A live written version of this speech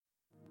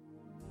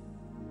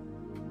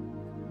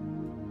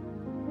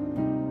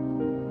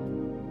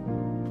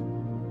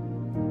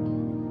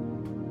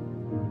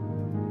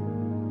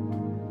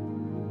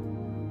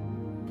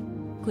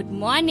Good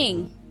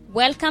morning.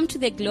 Welcome to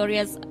the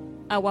Glorious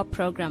Hour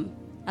program,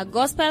 a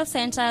Gospel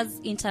Centers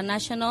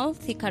International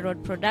Thika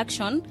Road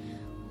production,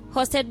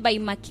 hosted by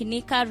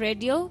Makinika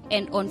Radio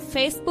and on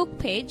Facebook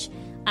page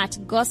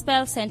at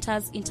Gospel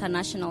Centers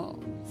International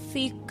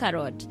Thika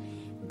Road.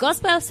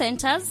 Gospel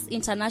Centers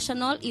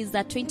International is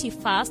the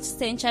 21st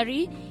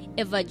century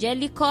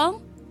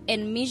evangelical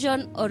and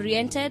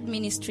mission-oriented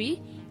ministry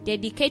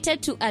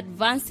dedicated to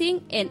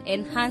advancing and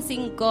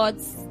enhancing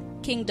God's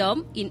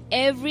kingdom in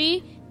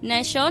every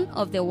nation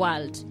of the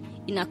world,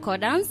 in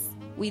accordance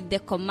with the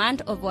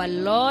command of our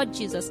Lord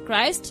Jesus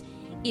Christ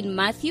in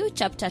Matthew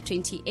chapter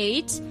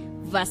 28,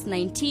 verse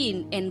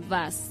 19 and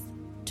verse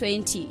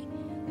 20.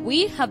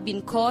 We have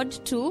been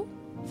called to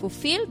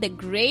fulfill the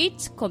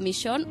great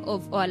commission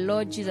of our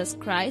Lord Jesus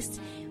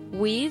Christ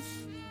with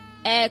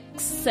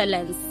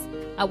excellence.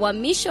 Our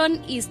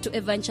mission is to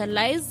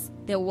evangelize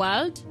the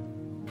world,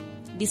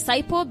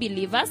 disciple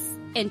believers,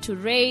 and to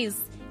raise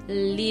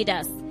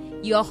leaders.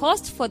 Your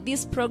host for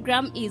this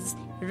program is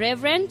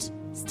Reverend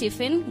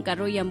Stephen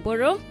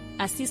MBURU,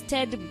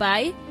 assisted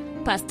by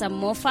Pastor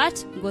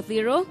Moffat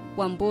Gothiro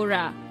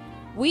Wambura.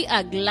 We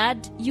are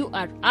glad you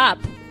are up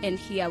and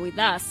here with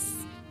us.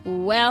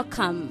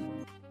 Welcome.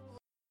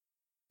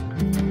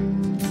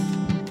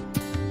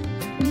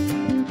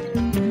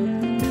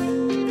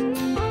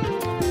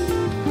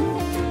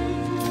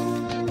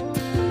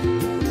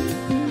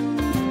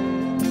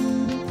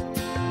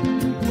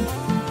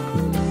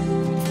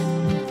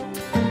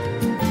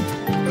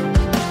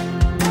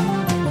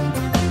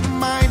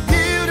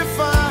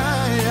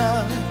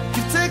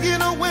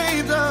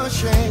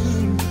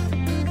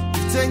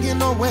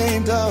 Taking away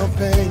the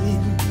pain,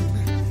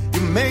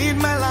 you made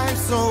my life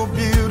so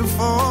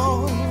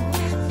beautiful.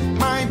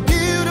 My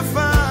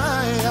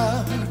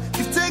beautifier,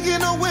 you've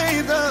taken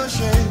away the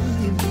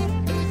shame,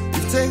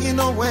 you've taken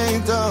away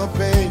the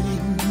pain,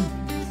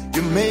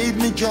 you made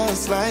me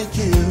just like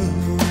you.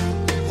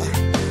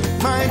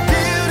 My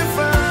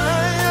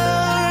beautifier,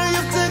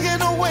 you've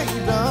taken away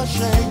the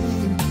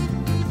shame,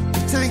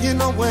 you've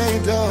taken away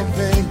the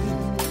pain,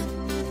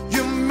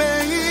 you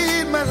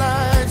made my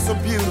life so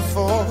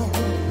beautiful.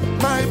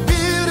 My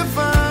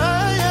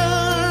beautifier,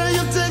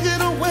 you've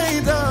taken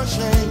away the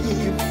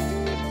shame,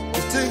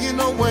 you've taken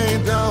away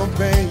the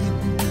pain,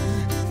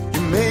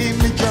 you made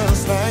me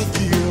just like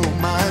you.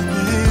 My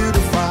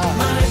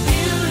beautifier,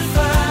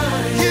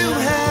 you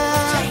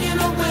have taken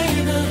away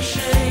the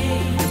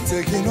shame, you've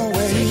taken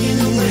away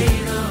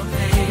the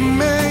pain,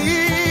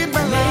 made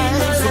my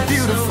life so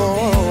beautiful.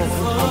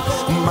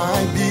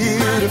 My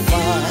beautifier,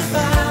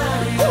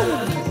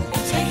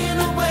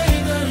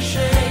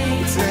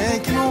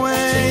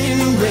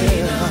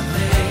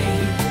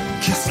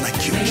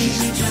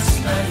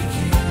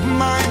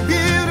 my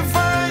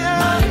beautifier,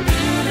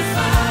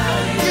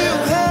 you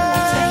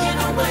have taken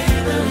away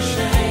the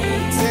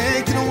shame,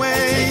 taken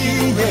away,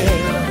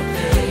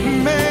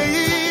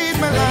 made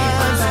my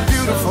life so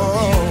beautiful.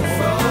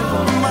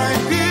 My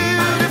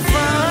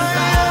beautifier,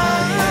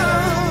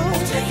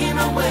 taking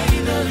away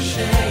the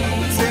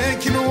shame,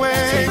 taking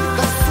away.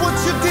 That's what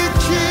you did,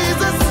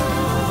 Jesus.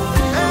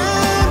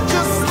 I'm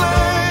just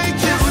like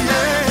you,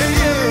 yeah.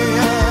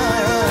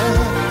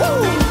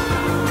 Woo.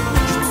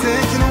 You're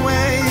taking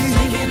away.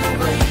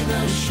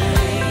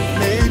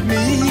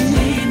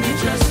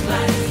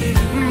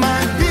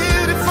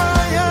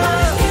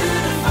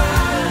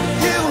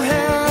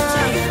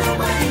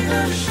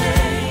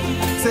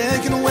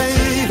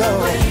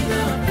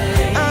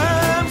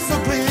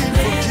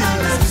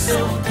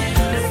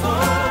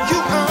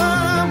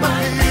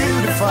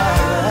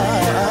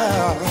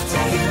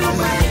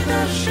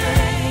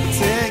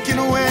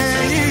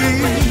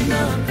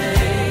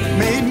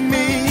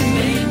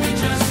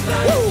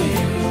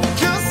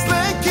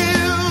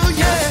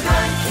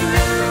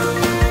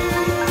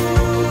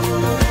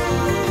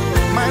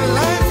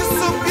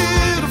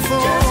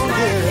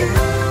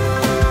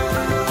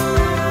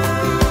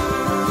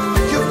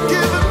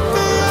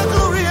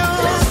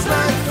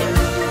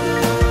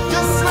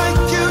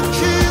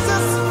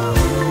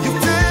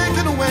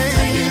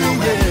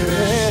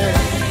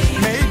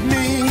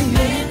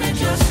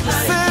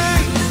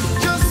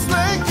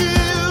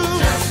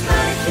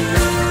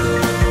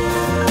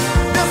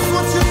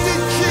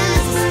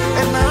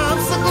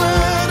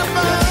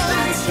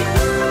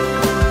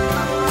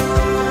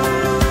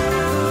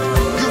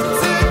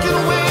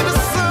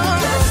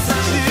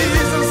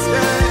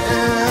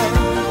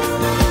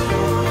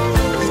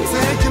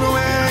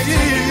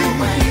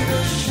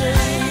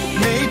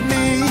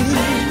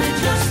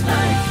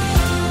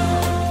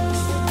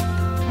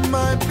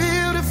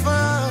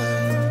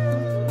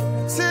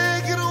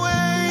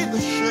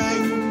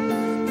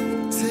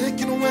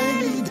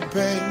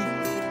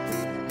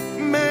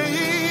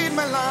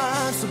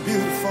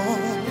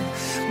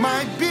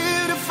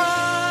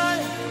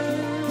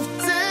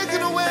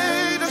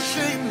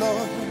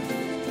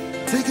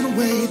 Taking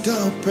away the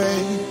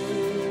pain,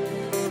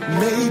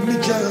 made me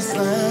just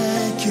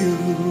like you.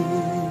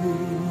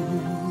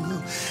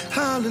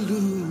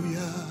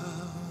 Hallelujah.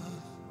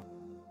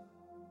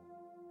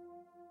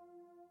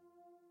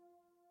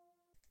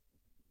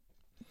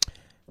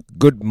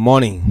 Good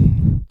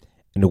morning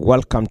and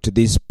welcome to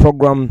this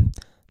program,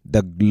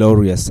 The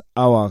Glorious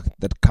Hour,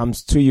 that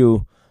comes to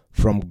you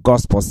from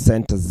Gospel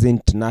Centers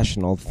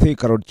International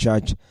Thika Road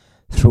Church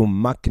through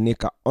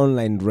Makinika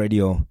Online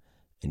Radio.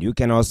 And you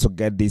can also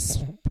get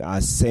this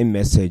same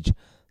message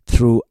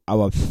through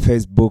our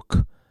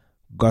Facebook,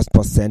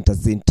 Gospel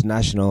Centers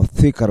International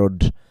Thika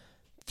Road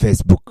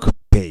Facebook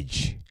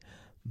page.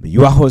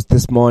 Your host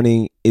this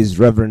morning is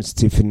Reverend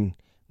Stephen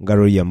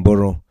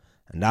MBURU,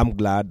 and I'm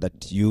glad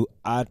that you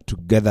are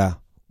together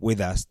with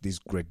us this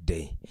great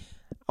day.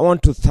 I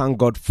want to thank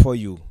God for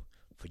you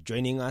for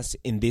joining us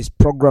in this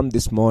program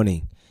this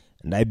morning,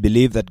 and I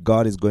believe that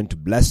God is going to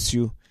bless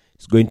you,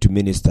 is going to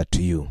minister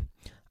to you.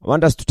 I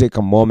want us to take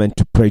a moment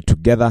to pray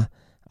together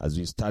as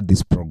we start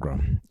this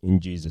program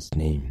in Jesus'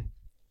 name.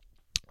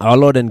 Our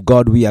Lord and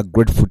God, we are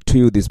grateful to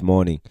you this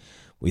morning.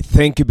 We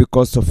thank you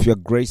because of your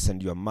grace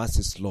and your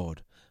mercies,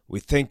 Lord.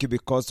 We thank you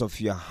because of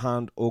your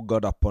hand, O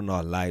God, upon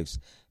our lives.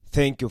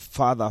 Thank you,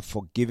 Father,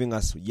 for giving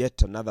us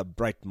yet another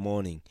bright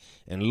morning.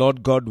 And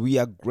Lord God, we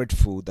are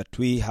grateful that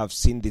we have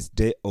seen this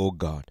day, O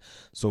God.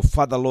 So,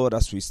 Father, Lord,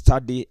 as we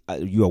study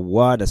your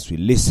word, as we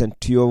listen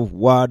to your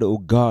word, O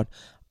God,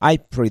 I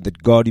pray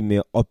that, God, you may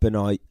open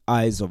our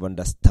eyes of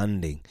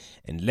understanding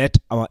and let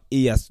our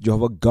ears,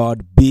 Jehovah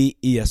God, be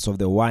ears of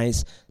the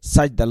wise,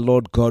 such that,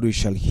 Lord God, we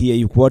shall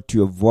hear what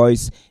your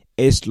voice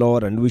is,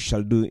 Lord, and we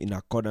shall do in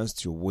accordance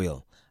to your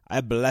will.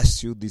 I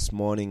bless you this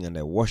morning and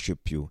I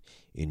worship you.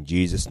 In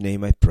Jesus'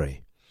 name I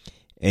pray.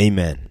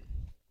 Amen.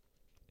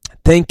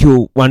 Thank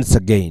you once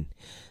again.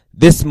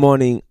 This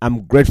morning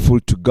I'm grateful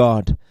to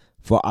God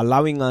for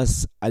allowing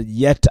us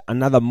yet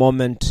another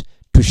moment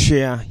to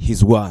share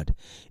his word.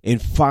 In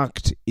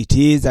fact, it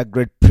is a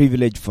great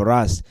privilege for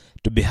us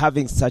to be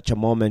having such a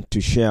moment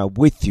to share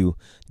with you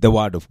the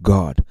word of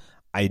God.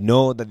 I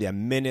know that there are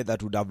many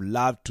that would have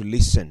loved to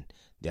listen.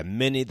 There are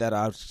many that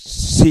are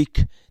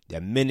sick. There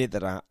are many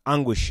that are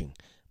anguishing.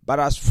 But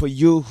as for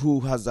you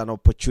who has an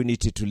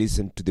opportunity to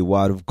listen to the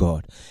word of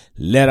God,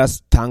 let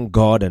us thank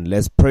God and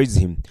let's praise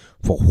him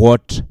for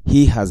what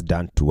he has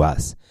done to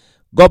us.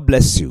 God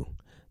bless you.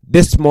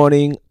 This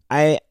morning,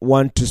 I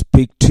want to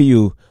speak to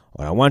you,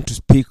 or I want to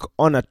speak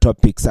on a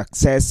topic,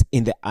 success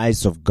in the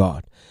eyes of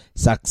God.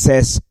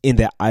 Success in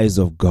the eyes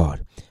of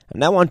God.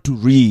 And I want to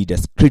read a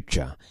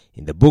scripture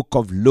in the book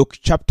of Luke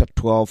chapter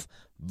 12,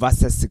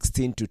 verses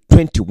 16 to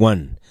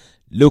 21.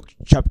 Luke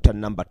chapter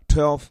number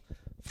 12,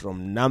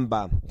 from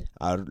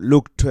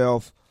Luke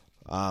 12,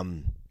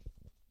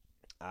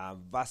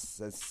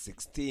 verses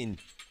 16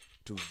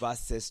 to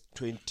verses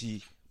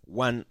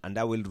 21, and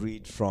I will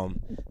read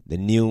from the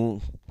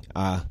New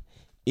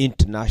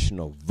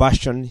International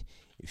Version.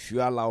 If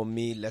you allow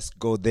me, let's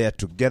go there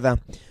together.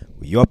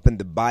 We open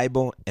the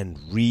Bible and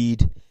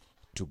read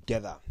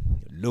together.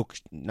 Luke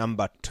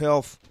number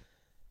 12,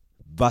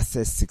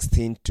 verses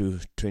 16 to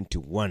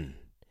 21.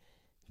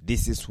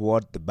 This is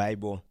what the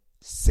Bible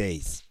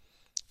says.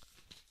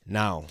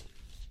 Now,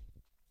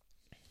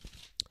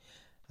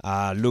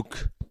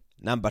 Luke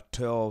number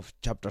 12,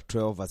 chapter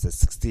 12, verses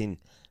 16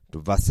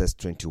 to verses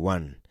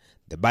 21.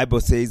 The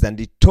Bible says, and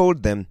he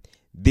told them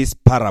this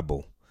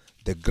parable.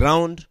 The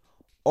ground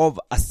of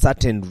a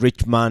certain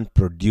rich man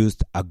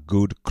produced a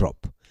good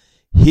crop.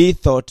 He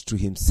thought to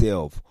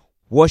himself,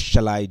 what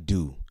shall I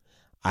do?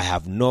 I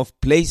have no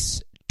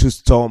place to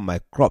store my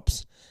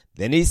crops.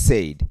 Then he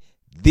said,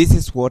 this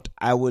is what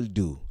I will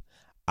do.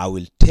 I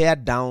will tear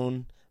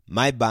down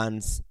my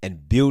barns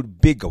and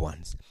build bigger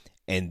ones,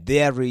 and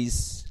there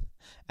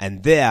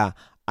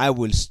I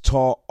will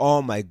store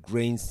all my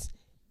grains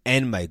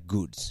and my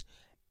goods.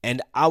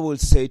 And I will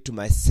say to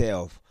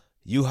myself,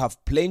 you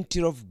have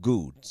plenty of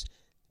goods,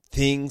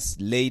 things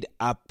laid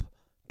up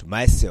to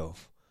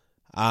myself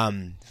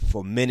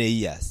for many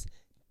years.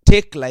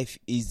 Take life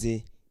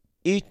easy,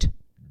 eat,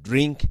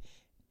 drink,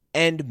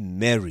 and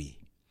marry.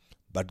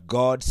 But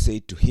God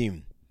said to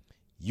him,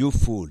 you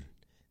fool,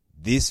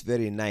 this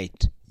very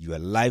night your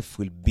life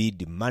will be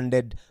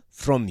demanded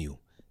from you.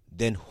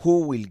 Then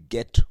who will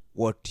get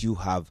what you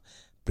have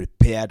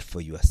prepared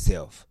for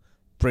yourself?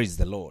 Praise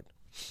the Lord.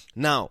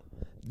 Now,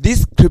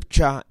 this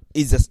scripture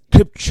is a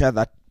scripture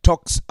that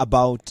talks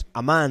about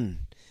a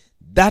man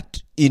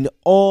that in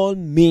all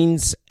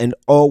means and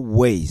all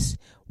ways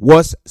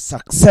was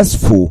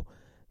successful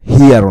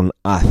here on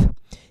earth.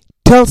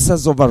 Tells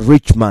us of a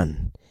rich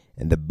man.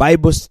 And the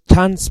Bible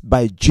starts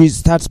by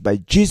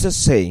Jesus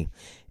saying,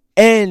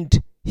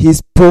 and he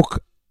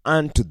spoke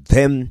unto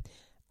them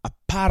a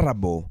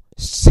parable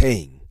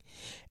saying.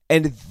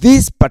 And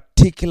this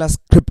particular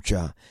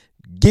scripture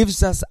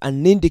gives us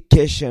an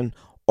indication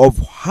of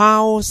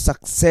how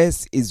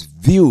success is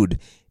viewed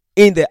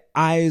in the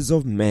eyes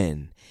of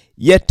men.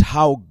 Yet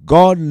how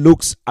God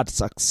looks at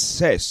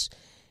success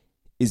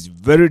is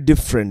very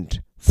different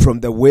from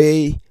the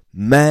way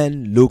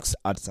man looks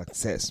at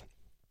success.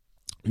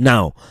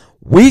 Now,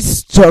 we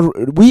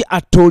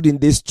are told in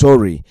this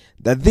story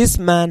that this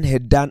man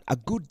had done a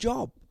good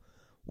job.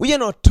 We are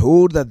not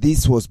told that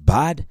this was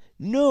bad.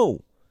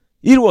 No,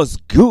 it was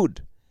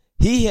good.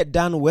 He had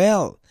done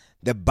well.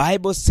 The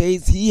Bible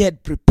says he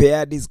had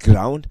prepared his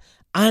ground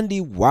and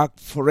he worked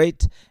for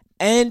it,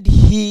 and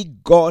he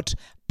got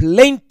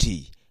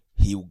plenty.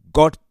 He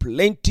got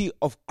plenty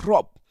of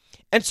crop.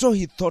 And so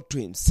he thought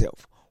to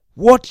himself,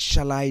 what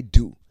shall I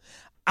do?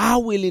 I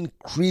will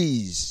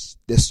increase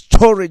the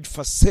storage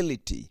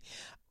facility.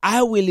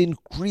 I will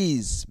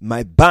increase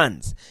my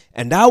barns,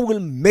 and I will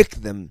make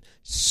them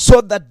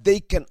so that they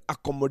can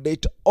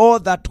accommodate all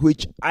that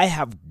which I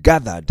have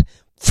gathered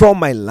from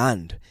my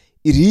land.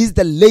 It is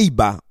the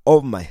labor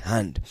of my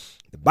hand.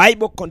 The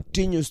Bible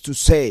continues to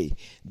say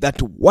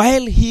that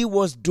while he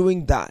was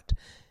doing that,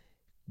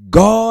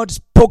 God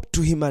spoke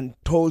to him and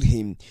told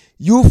him,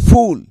 you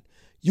fool,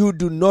 you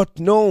do not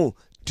know.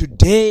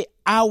 Today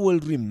I will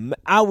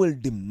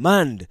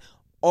demand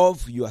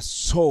of your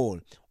soul,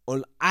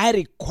 all I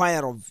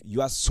require of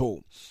your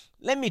soul.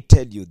 Let me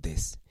tell you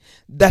this,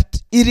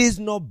 that it is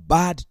not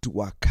bad to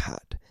work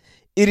hard.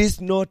 It is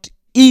not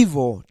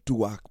evil to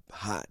work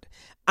hard.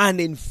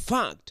 And in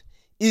fact,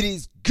 it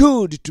is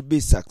good to be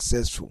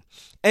successful.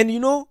 And you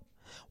know,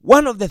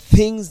 one of the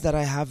things that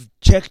I have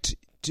checked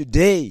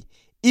today,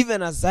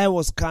 even as I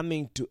was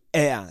coming to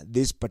air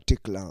this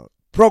particular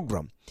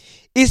program,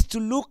 is to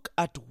look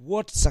at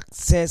what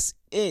success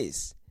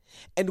is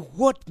and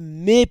what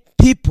may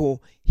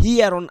people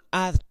here on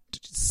earth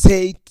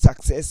say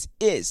success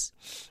is,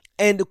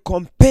 and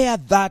compare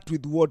that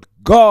with what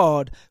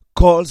God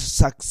calls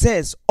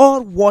success,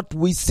 or what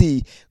we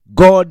see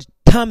God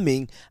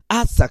terming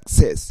as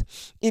success.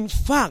 In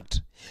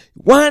fact,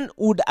 one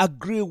would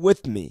agree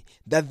with me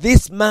that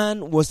this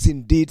man was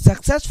indeed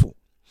successful.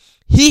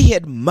 He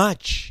had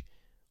much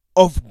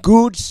of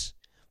goods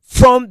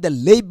from the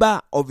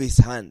labor of his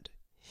hand.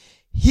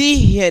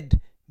 He had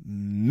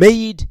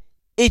made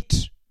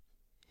it.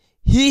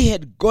 He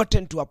had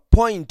gotten to a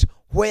point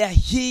where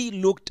he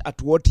looked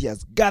at what he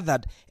has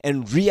gathered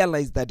and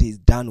realized that he's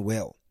done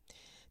well.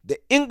 The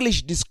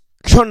English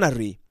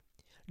dictionary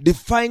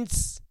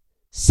defines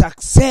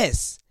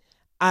success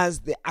as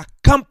the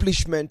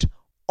accomplishment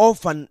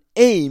of an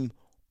aim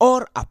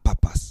or a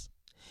purpose.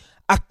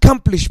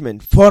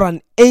 Accomplishment for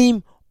an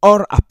aim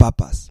or a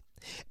purpose.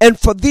 And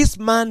for this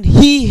man,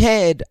 he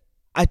had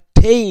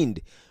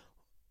attained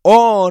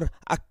or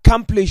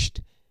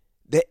accomplished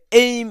the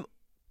aim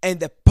and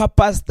the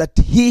purpose that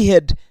he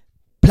had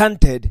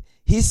planted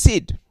his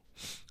seed.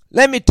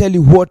 Let me tell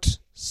you what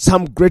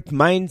some great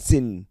minds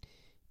in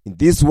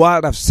this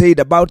world have said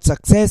about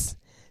success.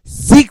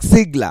 Zig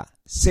Ziglar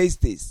says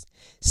this: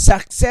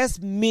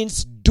 success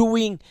means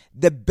doing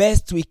the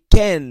best we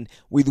can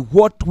with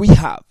what we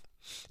have.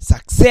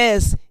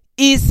 Success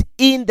is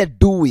in the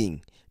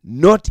doing,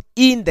 not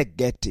in the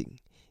getting.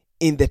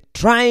 In the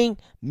trying,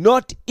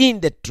 not in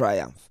the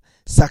triumph.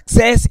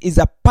 Success is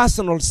a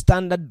personal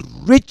standard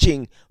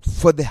reaching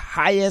for the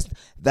highest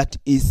that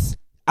is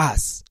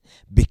us,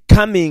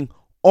 becoming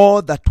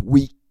all that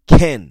we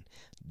can.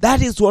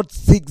 That is what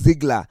Zig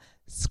Ziglar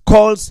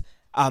calls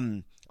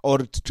or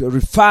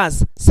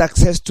refers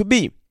success to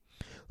be.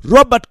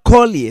 Robert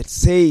Collier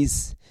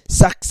says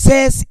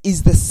success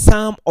is the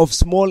sum of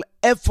small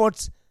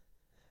efforts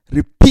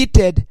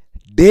repeated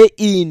day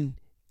in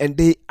and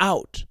day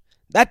out.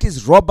 That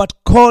is Robert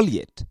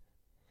Collier.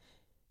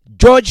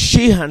 George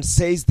Sheehan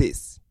says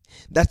this,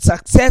 that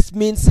success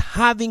means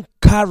having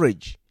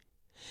courage,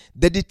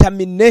 the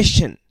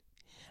determination,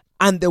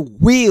 and the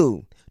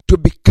will to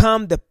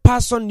become the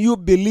person you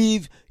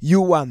believe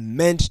you are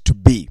meant to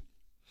be.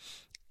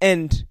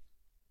 And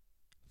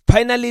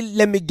finally,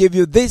 let me give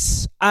you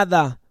this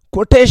other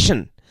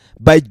quotation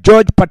by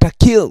George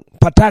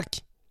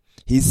Pataki.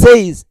 He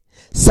says,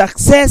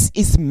 success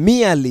is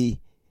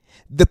merely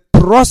the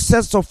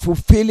process of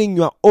fulfilling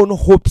your own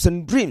hopes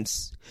and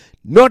dreams,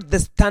 not the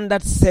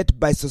standard set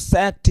by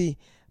society,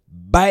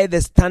 by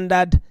the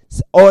standard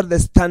or the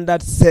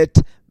standard set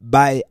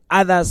by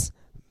others,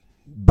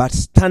 but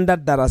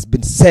standard that has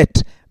been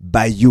set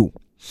by you.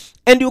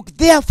 And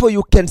therefore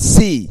you can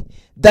see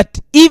that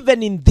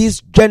even in this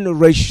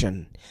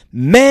generation,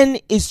 man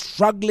is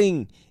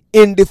struggling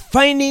in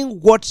defining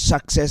what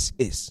success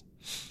is.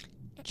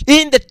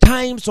 In the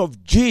times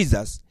of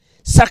Jesus,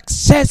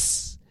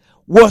 success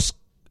was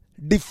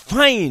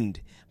defined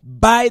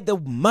by the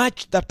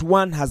much that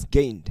one has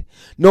gained.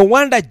 No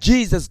wonder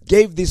Jesus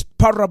gave this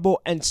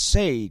parable and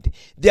said,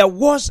 there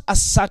was a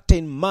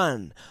certain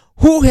man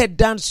who had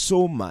done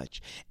so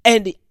much,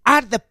 and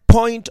at the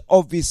point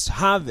of his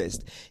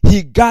harvest,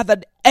 he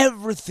gathered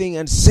everything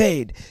and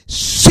said,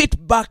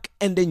 sit back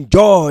and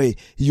enjoy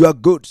your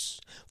goods,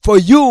 for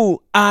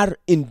you are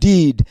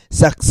indeed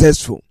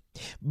successful.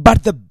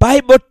 But the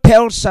Bible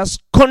tells us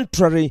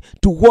contrary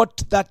to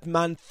what that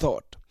man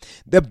thought.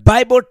 The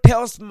Bible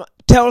tells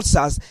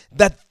us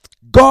that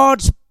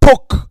God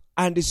spoke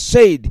and he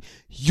said,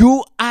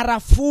 you are a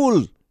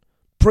fool.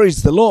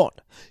 Praise the Lord.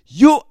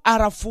 You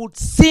are a fool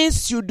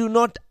since you do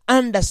not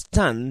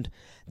understand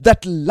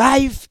that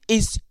life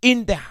is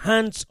in the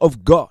hands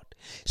of God.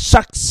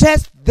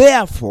 Success,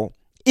 therefore,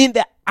 in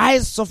the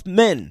eyes of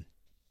men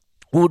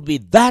would be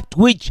that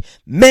which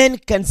men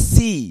can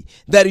see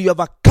that you have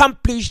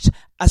accomplished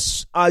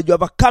you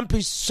have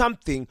accomplished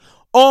something,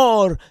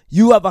 or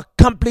you have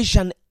accomplished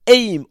an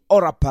aim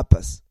or a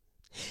purpose.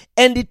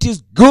 And it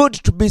is good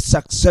to be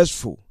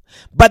successful.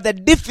 But the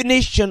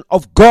definition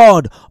of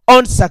God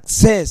on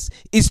success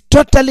is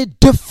totally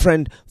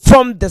different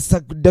from the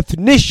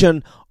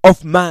definition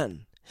of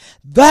man.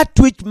 That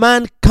which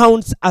man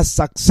counts as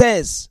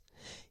success,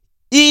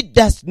 it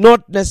does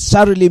not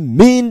necessarily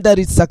mean that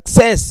it's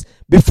success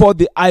before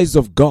the eyes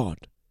of God.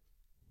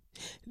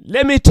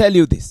 Let me tell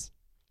you this,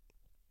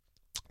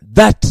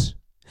 that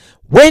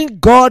when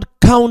God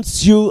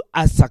counts you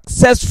as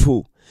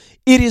successful,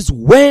 it is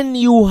when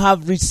you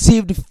have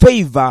received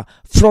favor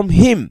from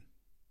Him.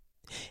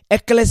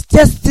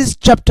 Ecclesiastes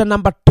chapter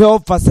number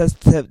 12 verses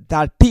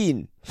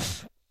 13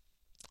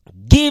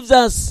 gives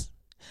us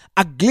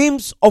a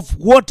glimpse of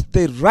what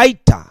the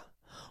writer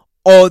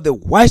or the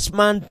wise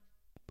man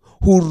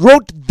who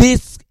wrote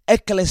this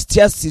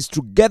Ecclesiastes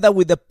together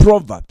with the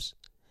Proverbs.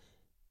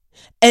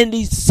 And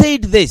he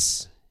said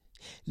this: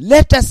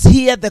 let us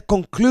hear the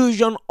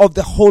conclusion of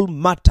the whole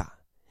matter.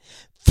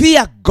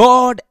 Fear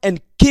God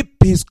and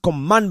keep His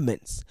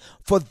commandments,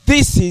 for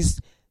this is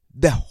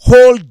the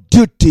whole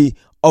duty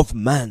of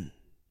man.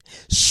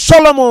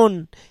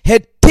 Solomon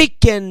had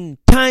taken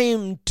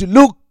time to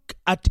look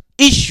at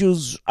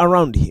issues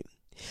around him.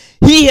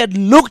 He had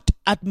looked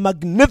at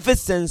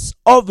magnificence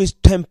of his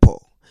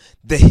temple,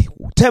 the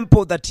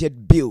temple that he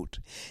had built.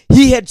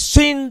 He had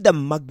seen the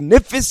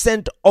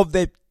magnificence of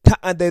the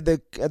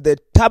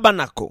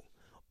tabernacle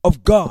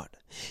of God.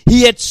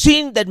 He had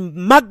seen the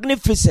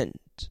magnificence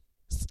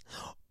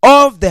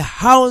of the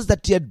house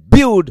that he had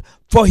built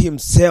for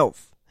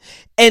himself.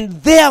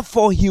 And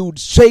therefore he would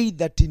say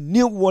that he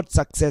knew what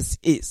success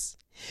is.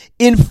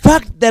 In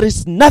fact, there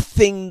is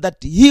nothing that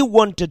he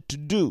wanted to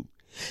do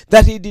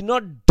that he did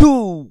not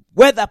do,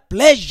 whether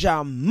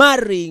pleasure,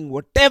 marrying,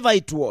 whatever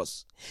it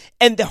was.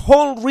 And the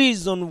whole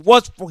reason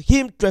was for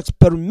him to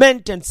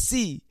experiment and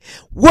see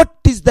what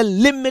is the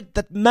limit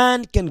that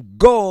man can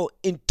go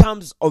in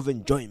terms of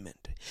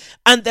enjoyment.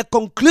 And the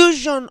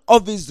conclusion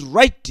of his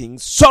writing,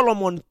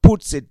 Solomon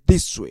puts it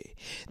this way,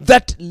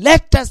 that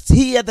let us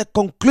hear the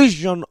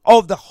conclusion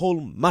of the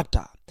whole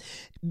matter.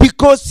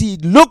 Because he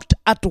looked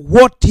at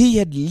what he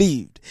had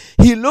lived.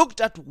 He looked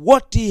at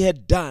what he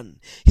had done.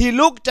 He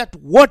looked at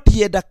what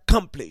he had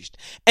accomplished.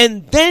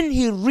 And then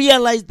he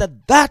realized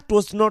that that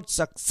was not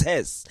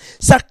success.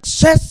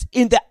 Success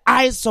in the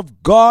eyes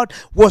of God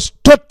was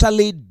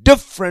totally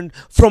different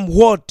from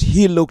what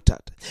he looked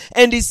at.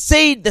 And he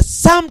said the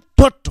sum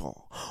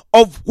total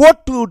of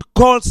what we would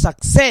call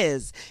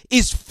success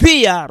is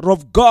fear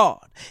of God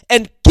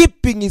and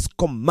keeping His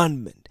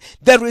commandment.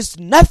 There is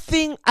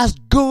nothing as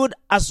good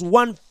as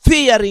one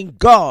fearing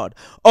God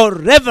or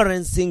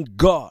reverencing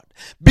God,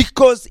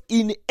 because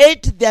in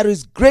it there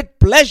is great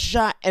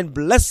pleasure and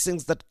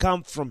blessings that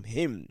come from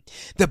Him.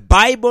 The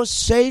Bible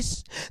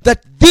says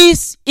that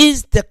this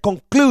is the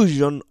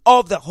conclusion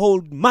of the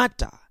whole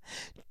matter.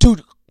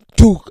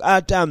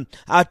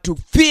 To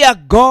fear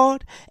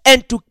God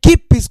and to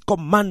keep His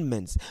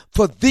commandments,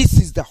 for this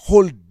is the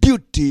whole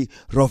duty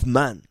of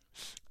man.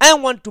 I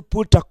want to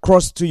put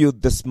across to you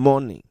this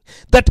morning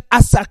that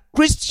as a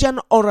Christian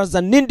or as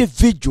an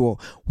individual,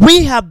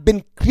 we have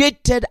been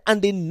created,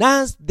 and in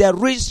us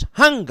there is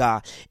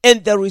hunger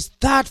and there is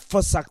thirst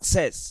for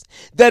success.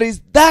 There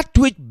is that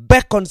which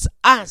beckons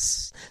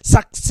us.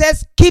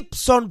 Success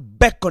keeps on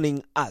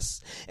beckoning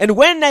us. And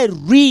when I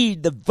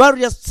read the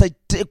various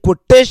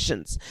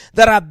quotations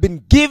that have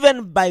been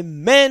given by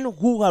men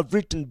who have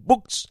written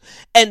books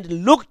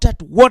and looked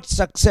at what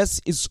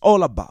success is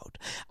all about,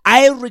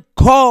 I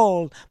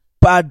recall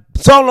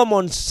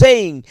Solomon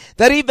saying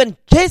that even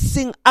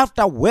chasing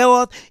after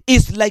wealth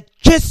is like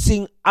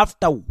chasing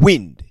after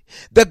wind.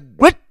 The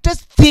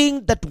greatest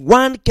thing that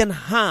one can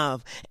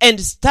have and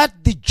start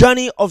the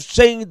journey of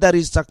saying that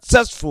is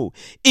successful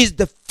is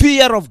the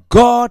fear of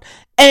God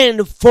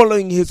and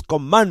following His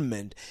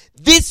commandment.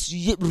 This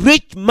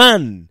rich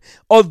man,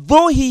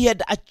 although he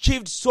had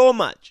achieved so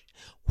much,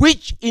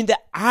 which in the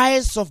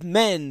eyes of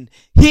men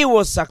he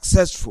was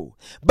successful,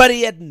 but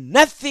he had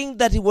nothing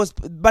that he was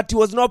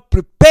not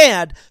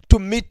prepared to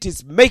meet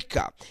his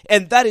maker.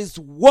 And that is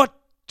what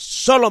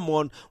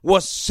Solomon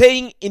was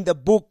saying in the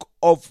book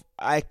of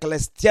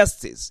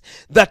Ecclesiastes,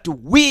 that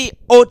we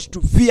ought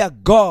to fear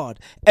God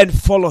and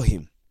follow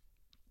Him.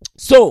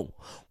 So,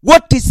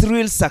 what is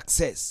real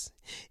success?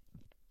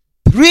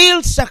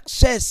 Real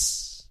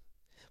success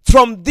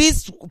from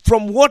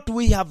what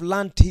we have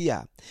learned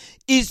here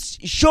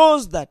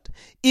shows that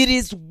it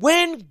is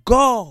when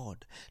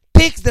God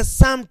takes the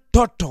sum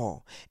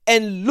total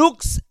and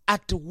looks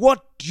at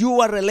what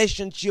your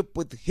relationship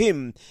with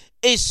Him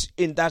is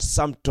in that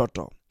sum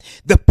total.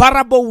 The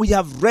parable we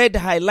have read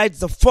highlights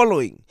the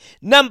following.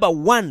 Number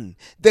one,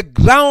 the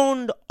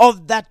ground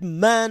of that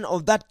man,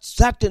 of that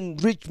certain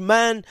rich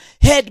man,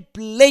 had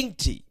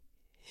plenty.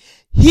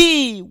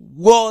 He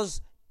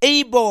was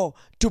able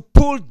to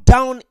pull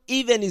down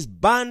even his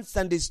barns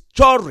and his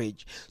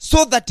storage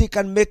so that he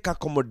can make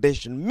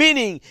accommodation,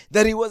 meaning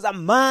that he was a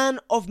man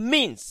of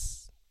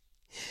means.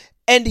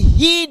 and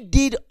he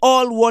did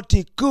all what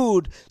he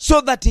could so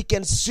that he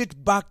can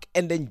sit back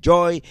and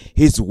enjoy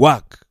his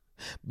work.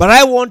 But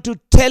I want to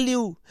tell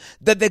you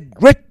that the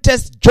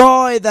greatest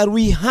joy that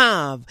we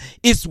have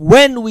is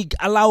when we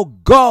allow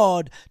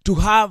God to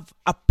have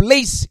a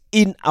place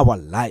in our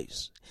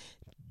lives.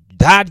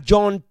 That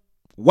John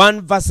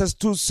 1 verses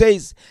 2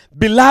 says,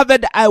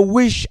 "Beloved, I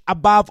wish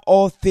above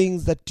all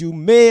things that you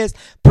may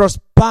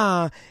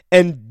prosper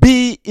and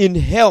be in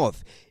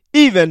health,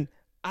 even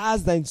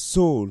as thine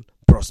soul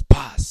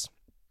prospers."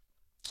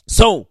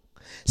 So,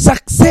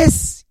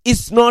 success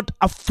is not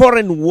a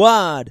foreign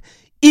word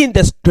in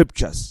the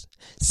scriptures.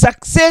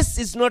 Success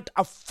is not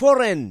a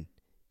foreign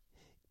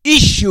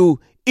issue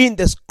in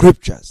the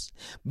scriptures,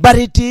 but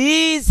it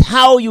is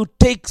how you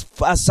take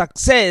a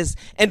success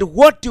and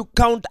what you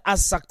count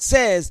as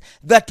success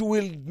that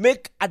will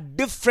make a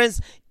difference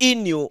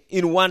in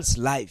one's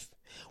life.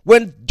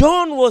 When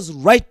John was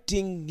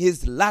writing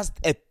his last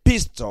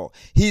epistle,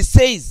 he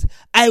says,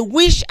 "I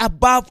wish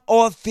above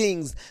all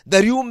things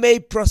that you may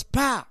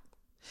prosper."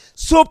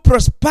 So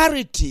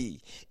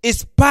prosperity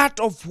is part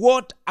of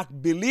what a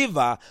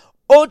believer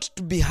ought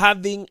to be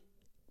having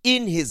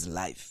in his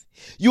life.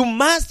 You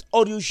must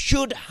or you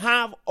should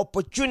have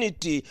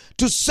opportunity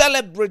to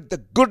celebrate the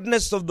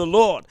goodness of the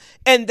Lord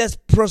and the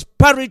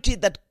prosperity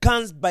that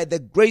comes by the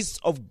grace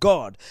of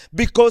God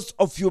because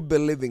of you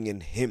believing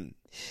in him.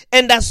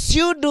 And as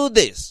you do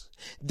this,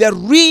 there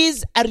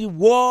is a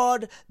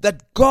reward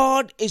that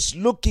God is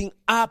looking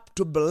up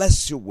to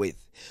bless you with.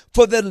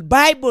 For the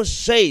Bible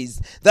says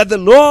that the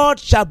Lord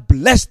shall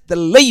bless the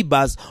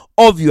labors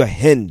of your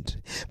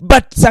hand.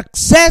 But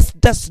success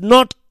does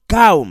not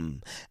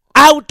come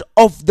out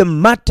of the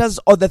matters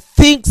or the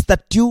things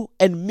that you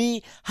and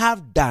me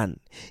have done.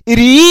 It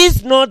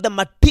is not the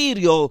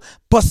material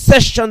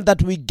possession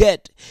that we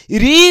get.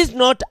 It is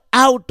not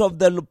out of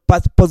the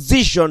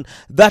position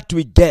that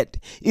we get.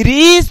 It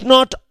is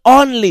not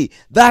only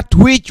that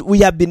which we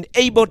have been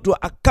able to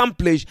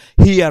accomplish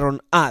here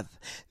on earth.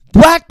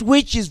 That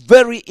which is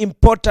very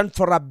important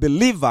for a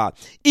believer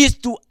is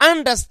to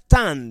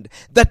understand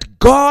that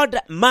God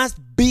must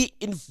be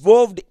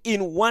involved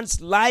in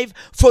one's life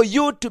for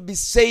you to be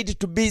said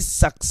to be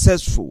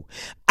successful.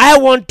 I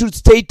want to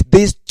state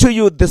this to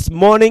you this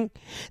morning,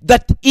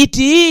 that it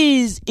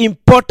is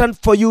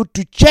important for you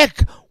to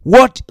check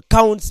what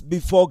counts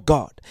before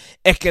God.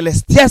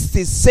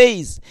 Ecclesiastes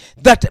says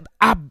that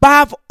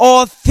above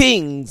all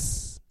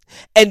things,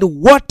 and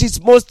what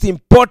is most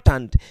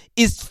important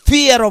is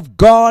fear of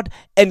God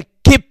and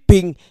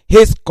keeping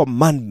his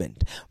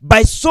commandment.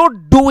 By so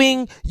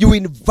doing, you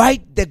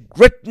invite the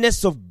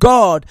greatness of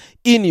God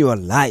in your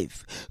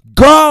life.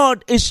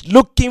 God is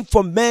looking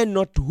for men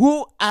not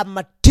who are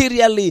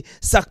materially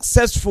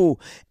successful,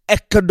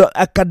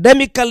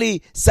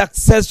 academically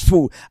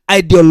successful,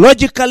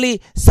 ideologically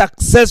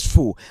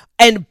successful,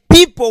 and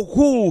people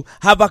who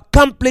have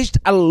accomplished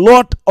a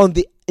lot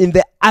in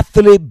the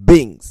earthly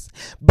beings.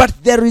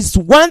 But there is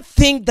one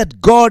thing that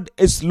God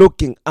is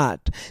looking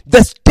at: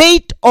 the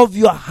state of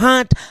your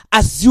heart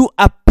as you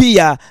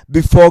appear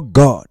before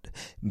God.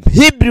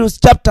 Hebrews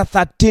chapter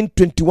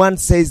 13:21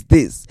 says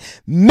this: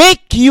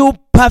 "Make you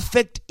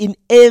perfect in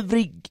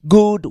every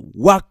good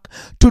work,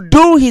 to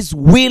do his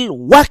will,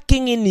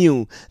 working in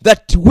you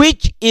that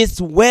which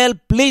is well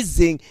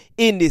pleasing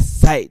in his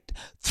sight,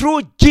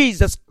 through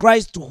Jesus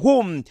Christ, to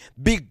whom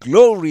be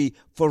glory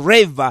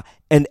forever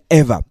and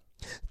ever."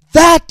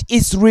 That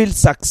is real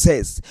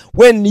success.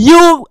 When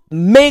you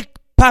make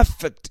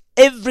perfect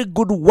every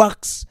good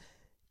works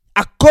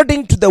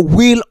according to the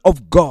will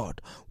of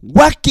God,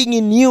 working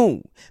in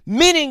you,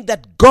 meaning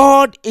that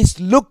God is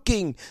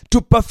looking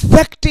to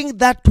perfecting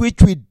that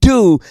which we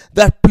do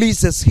that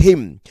pleases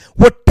him.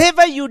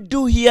 Whatever you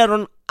do here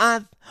on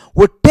earth,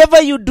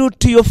 whatever you do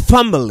to your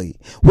family,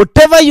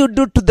 whatever you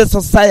do to the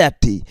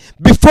society,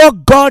 before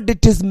God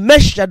it is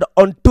measured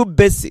on two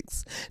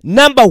basics.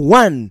 Number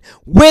one,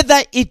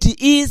 whether it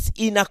is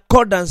in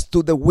accordance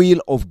to the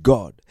will of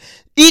God.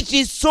 It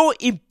is so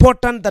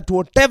important that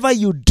whatever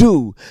you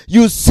do,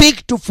 you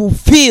seek to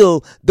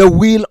fulfill the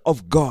will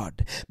of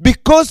God,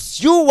 because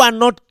you were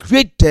not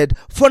created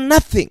for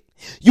nothing.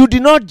 You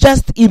did not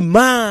just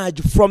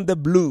emerge from the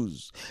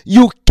blues.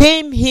 You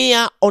came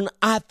here on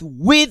earth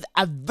with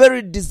a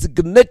very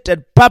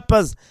designated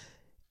purpose,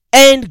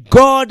 and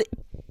God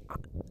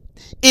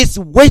is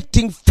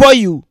waiting for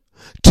you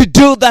to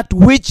do that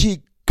which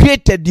he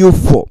created you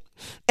for.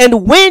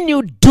 And when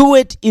you do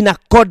it in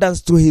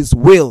accordance to his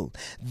will,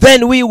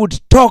 then we would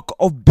talk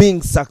of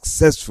being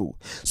successful.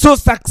 So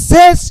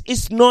success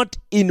is not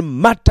in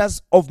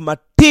matters of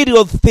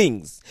material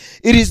things.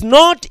 It is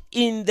not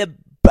in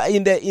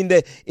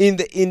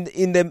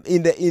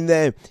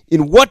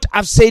what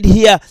I've said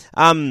here,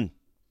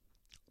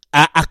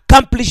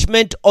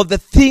 accomplishment of the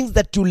things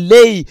that you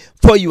lay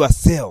for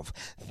yourself.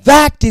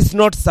 That is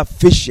not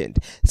sufficient.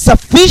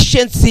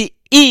 Sufficiency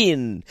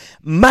in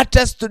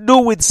matters to do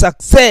with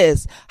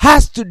success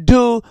has to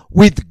do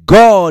with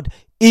God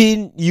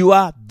in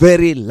your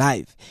very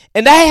life.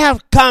 And I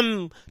have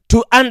come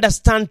to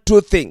understand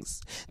two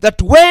things.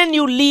 That when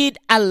you lead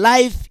a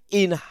life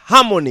in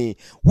harmony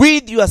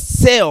with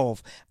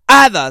yourself,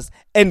 others,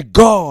 and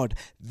God,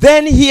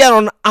 then here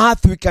on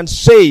earth we can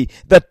say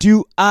that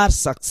you are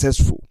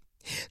successful.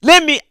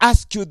 Let me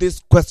ask you this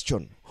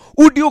question.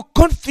 Would you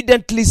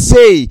confidently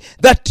say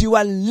that you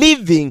are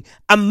living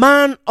a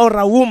man or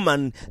a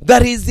woman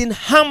that is in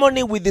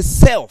harmony with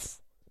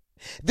itself?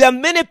 There are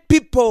many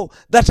people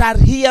that are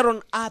here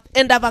on earth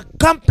and have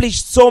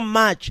accomplished so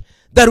much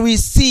that we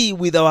see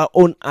with our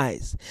own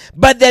eyes.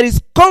 But there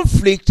is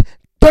conflict,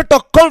 total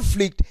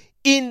conflict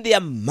in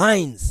their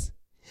minds.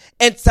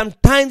 And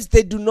sometimes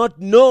they do not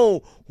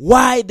know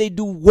why they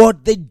do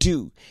what they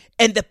do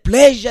and the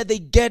pleasure they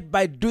get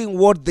by doing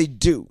what they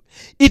do.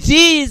 It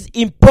is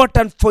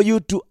important for you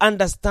to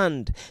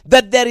understand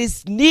that there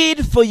is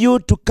need for you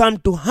to come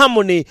to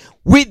harmony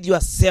with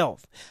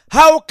yourself.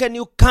 How can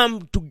you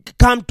come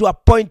to a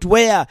point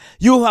where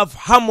you have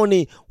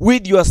harmony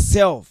with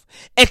yourself?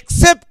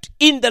 Except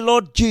in the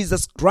Lord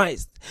Jesus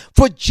Christ.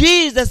 For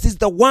Jesus is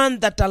the one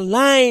that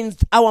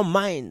aligns our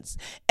minds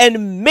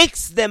and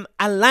makes them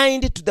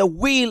aligned to the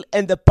will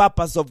and the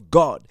purpose of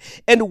God.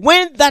 And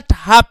when that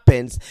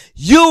happens,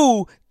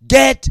 you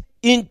get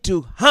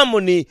into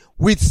harmony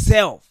with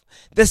self.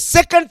 The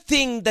second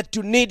thing that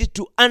you need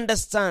to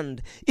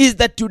understand is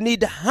that you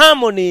need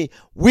harmony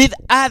with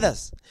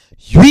others.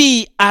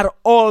 We are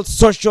all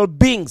social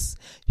beings.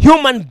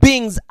 Human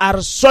beings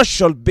are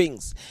social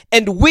beings.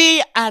 And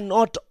we are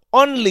not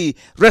only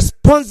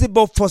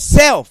responsible for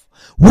self,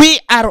 we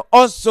are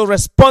also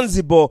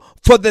responsible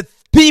for the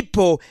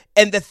people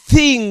and the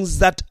things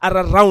that are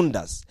around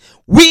us.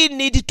 We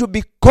need to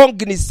be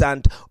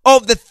cognizant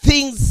of the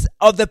things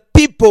of the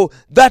people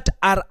that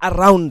are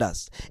around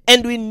us.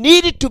 And we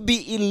need to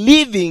be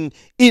living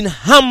in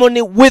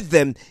harmony with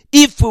them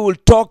if we will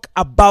talk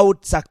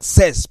about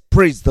success.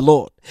 Praise the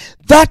Lord.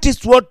 That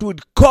is what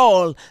we'd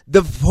call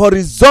the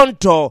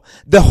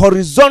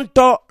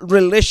horizontal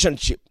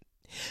relationship.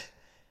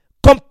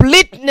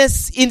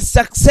 Completeness in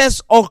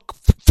success or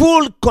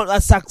full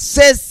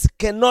success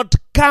cannot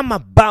come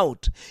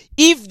about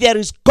if there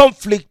is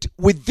conflict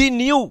within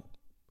you.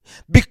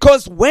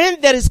 Because when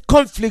there is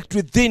conflict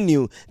within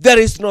you, there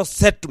is no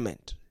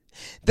settlement.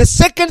 The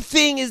second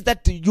thing is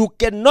that you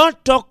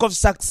cannot talk of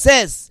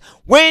success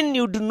when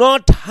you do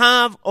not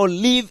have or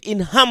live in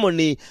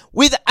harmony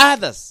with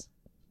others.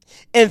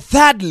 And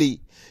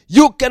thirdly,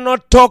 you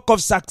cannot talk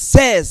of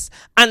success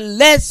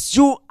unless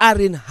you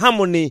are in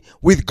harmony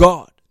with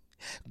God.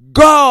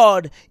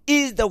 God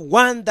is the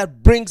one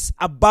that brings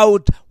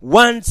about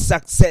one's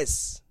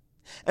success.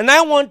 And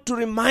I want to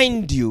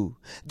remind you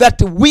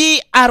that we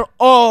are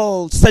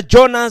all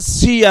sojourners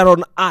here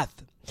on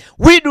earth.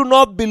 We do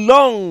not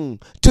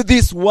belong to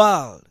this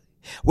world.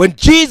 When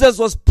Jesus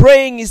was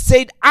praying, he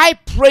said, I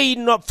pray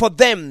not for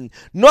them,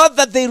 not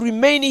that they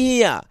remain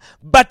here,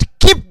 but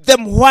keep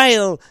them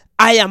while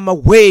I am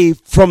away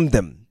from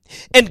them.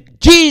 And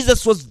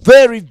Jesus was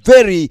very,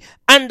 very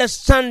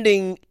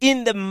understanding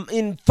in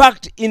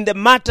the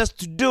matters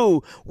to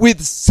do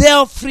with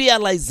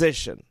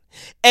self-realization.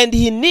 And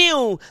he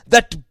knew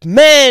that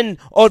men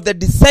or the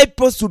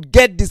disciples would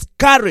get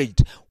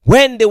discouraged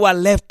when they were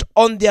left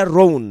on their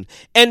own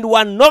and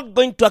were not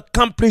going to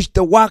accomplish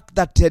the work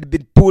that had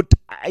been put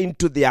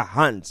into their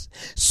hands.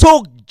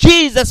 So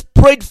Jesus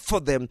prayed for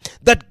them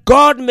that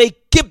God may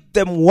keep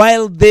them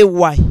while they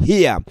were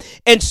here,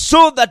 and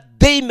so that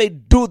they may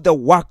do the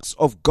works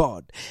of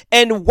God.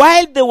 And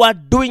while they were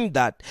doing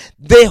that,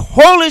 the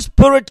Holy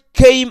Spirit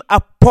came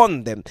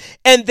upon them,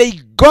 and they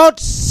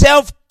got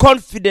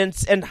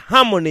self-confidence and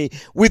harmony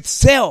with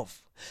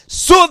self,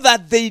 so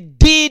that they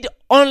did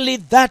only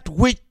that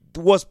which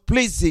was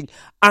pleasing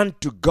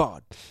unto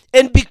God.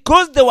 And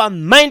because they were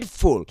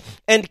mindful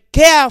and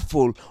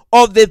careful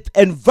of the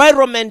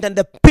environment and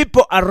the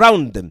people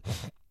around them,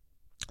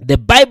 the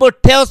Bible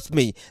tells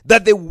me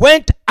that they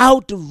went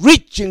out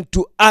reaching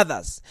to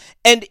others.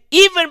 And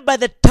even by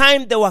the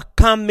time they were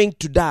coming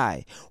to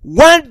die,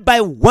 one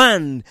by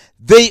one,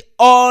 they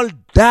all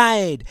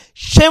died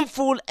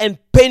shameful and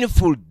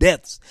painful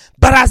deaths.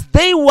 But as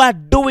they were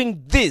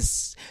doing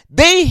this,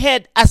 they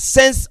had a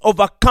sense of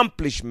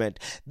accomplishment.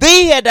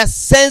 They had a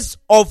sense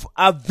of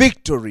a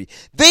victory.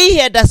 They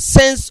had a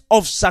sense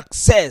of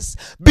success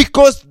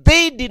because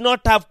they did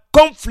not have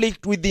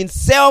conflict within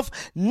self,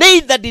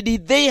 neither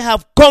did they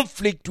have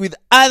conflict with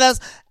others,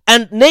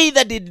 and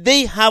neither did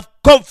they have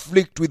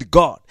conflict with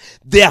God.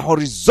 Their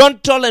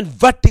horizontal and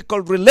vertical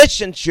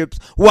relationships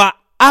were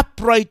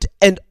upright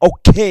and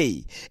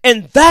okay.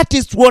 And that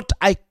is what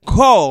I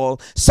call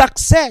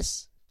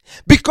success.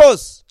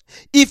 Because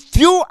if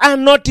you are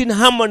not in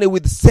harmony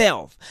with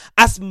self,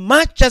 as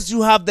much as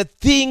you have the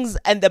things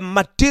and the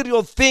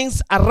material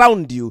things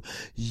around you,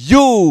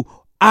 you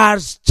are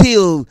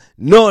still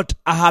not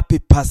a happy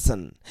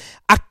person.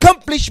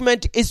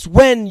 Accomplishment is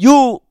when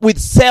you with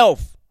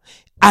self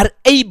are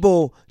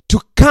able to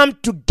come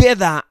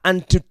together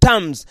and to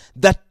terms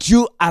that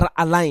you are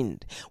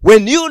aligned.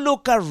 When you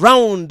look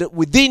around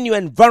within your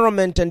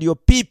environment and your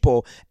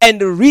people and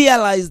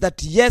realize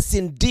that yes,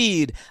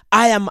 indeed,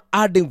 I am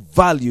adding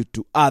value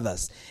to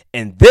others,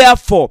 and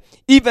therefore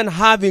even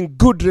having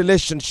good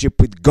relationship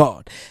with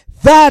God,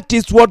 that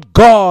is what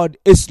God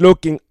is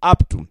looking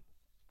up to.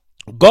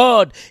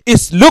 God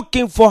is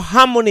looking for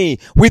harmony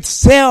with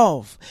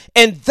self,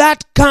 and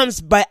that comes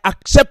by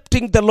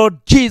accepting the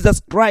Lord Jesus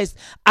Christ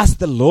as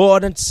the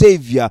Lord and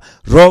Savior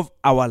of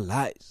our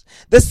lives.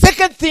 The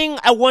second thing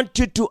I want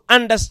you to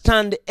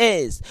understand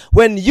is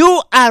when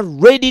you are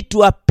ready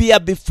to appear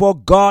before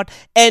God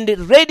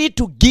and ready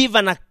to give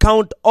an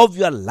account of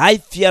your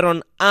life here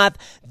on earth,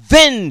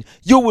 then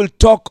you will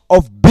talk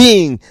of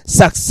being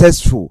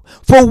successful.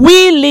 For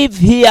we live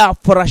here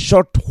for a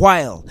short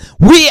while.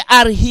 We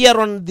are here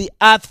on the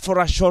earth for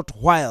a short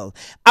while.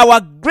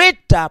 Our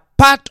greater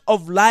part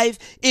of life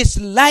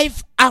is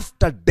life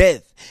after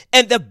death.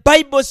 And the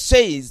Bible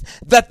says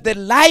that the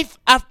life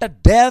after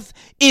death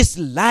is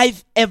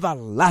life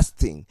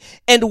everlasting.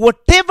 And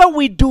whatever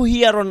we do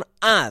here on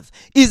earth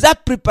is a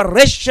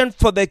preparation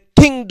for the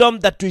kingdom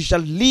that we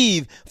shall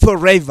live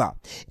forever.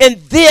 And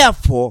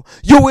therefore,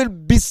 you will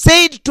be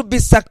said to be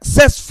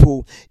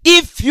successful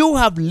if you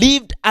have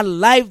lived a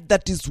life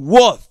that is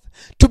worth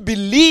to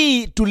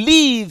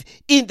live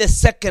in the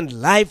second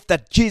life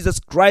that Jesus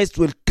Christ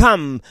will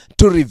come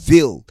to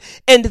reveal.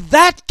 And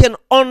that can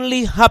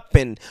only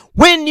happen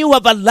when you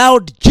have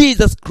allowed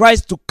Jesus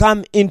Christ to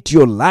come into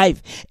your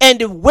life.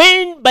 And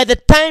when by the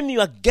time you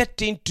are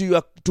getting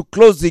to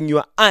closing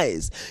your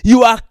eyes,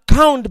 your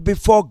account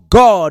before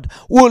God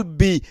will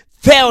be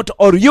felt,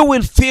 or you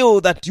will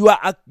feel that you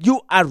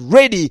are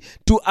ready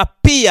to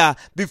appear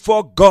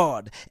before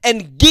God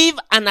and give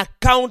an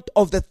account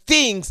of the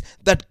things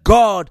that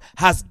God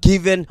has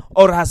given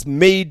or has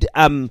made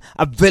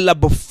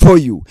available for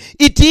you.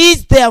 It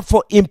is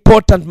therefore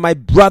important, my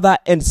brother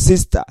and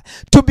sister,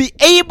 to be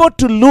able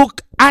to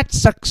look at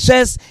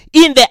success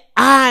in the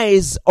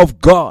eyes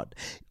of God.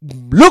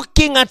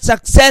 Looking at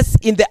success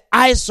in the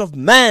eyes of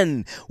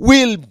man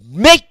will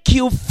make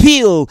you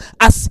feel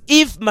as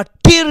if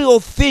material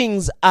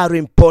things are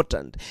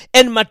important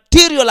and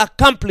material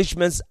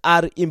accomplishments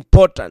are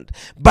important.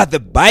 But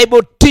the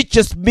Bible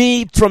teaches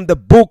me from the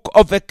book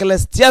of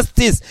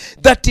Ecclesiastes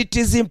that it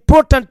is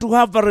important to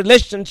have a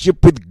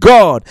relationship with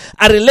God,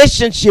 a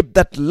relationship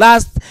that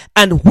lasts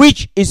and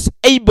which is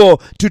able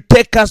to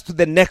take us to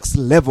the next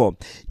level.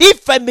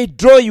 If I may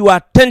draw your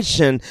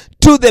attention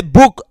to the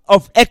book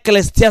of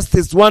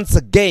Ecclesiastes once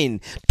again,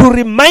 to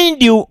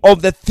remind you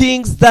of the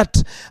things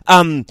that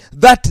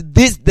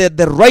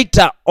the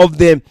writer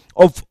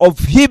of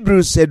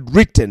Hebrews had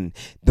written.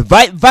 The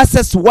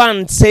verses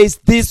 1 says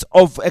this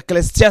of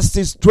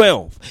Ecclesiastes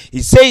 12.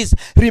 He says,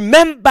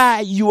 "Remember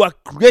your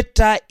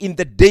Creator in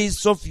the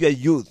days of your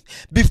youth,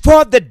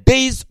 before the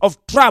days of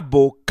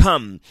trouble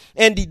come,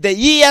 and the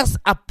years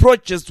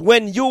approaches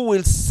when you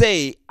will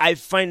say, I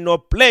find no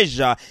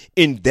pleasure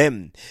in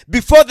them.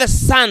 Before the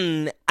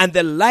sun and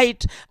the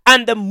light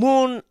and the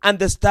moon and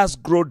the stars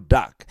grow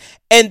dark,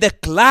 and the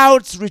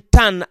clouds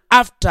return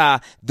after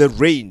the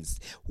rains.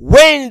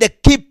 When the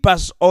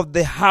keepers of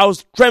the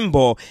house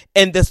tremble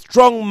and the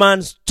strong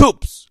man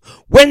stoops.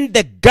 When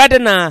the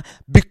gardener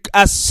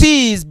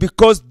sees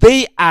because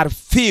they are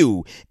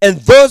few, and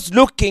those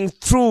looking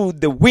through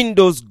the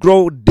windows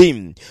grow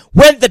dim.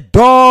 When the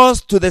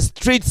doors to the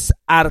streets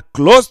are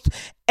closed,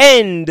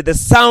 and the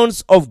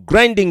sounds of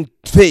grinding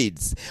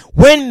fades.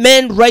 When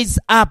men rise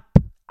up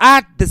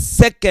at the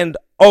sound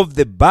of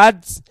the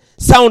birds,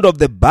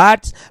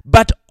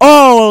 but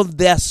all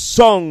their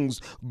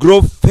songs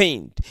grow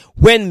faint.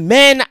 When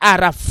men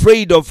are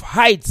afraid of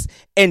heights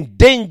and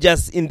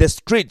dangers in the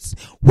streets,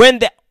 when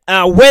the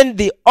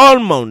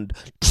almond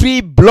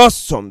tree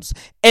blossoms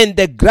and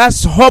the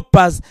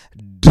grasshoppers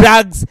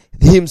drags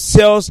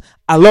himself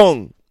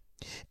along,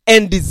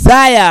 and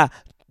desire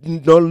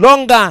no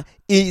longer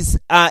is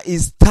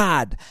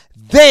stirred,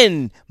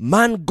 then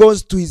man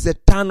goes to his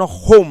eternal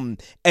home,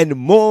 and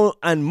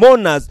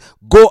mourners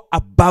go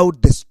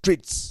about the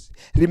streets.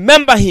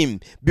 Remember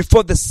him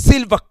before the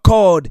silver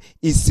cord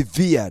is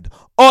severed,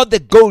 or the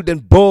golden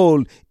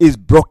bowl is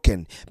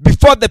broken,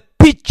 before the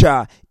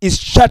pitcher is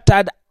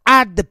shattered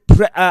at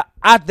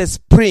the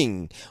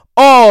spring,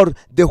 or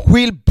the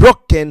wheel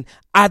broken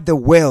at the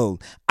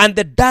well, and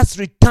the dust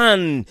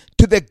return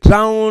to the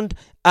ground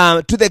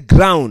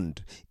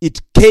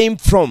it came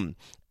from,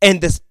 and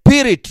the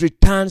spirit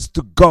returns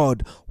to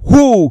God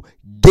who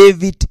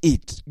gave it.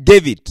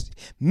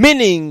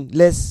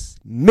 Meaningless,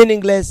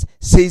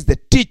 says the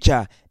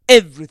teacher.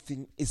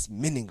 Everything is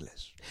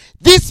meaningless.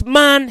 This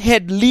man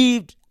had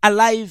lived a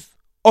life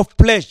of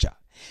pleasure.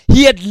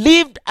 He had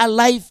lived a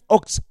life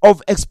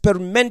of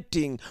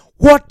experimenting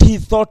what he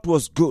thought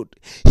was good.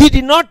 He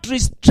did not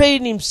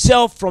restrain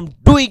himself from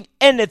doing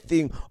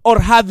anything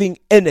or having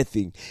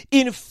anything.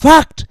 In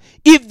fact,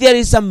 if there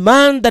is a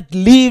man that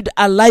lived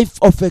a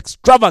life of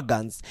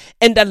extravagance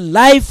and a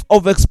life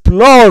of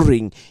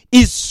exploring,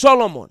 is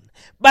Solomon.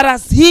 But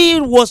as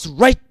he was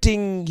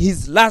writing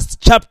his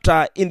last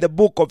chapter in the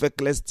book of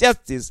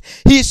Ecclesiastes,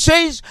 he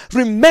says,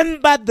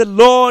 remember the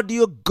Lord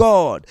your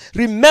God.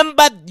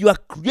 Remember your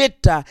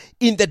Creator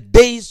in the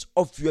days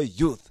of your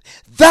youth.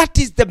 That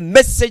is the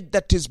message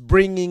that is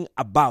bringing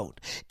about.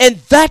 And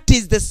that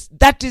is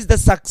the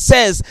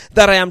success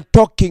that I am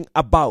talking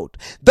about.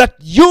 That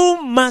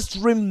you must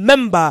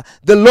remember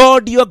the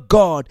Lord your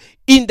God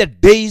in the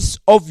days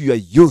of your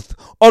youth,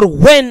 or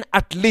when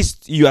at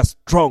least you are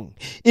strong.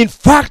 In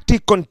fact, he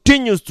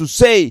continues to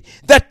say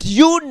that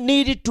you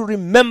needed to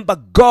remember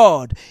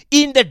God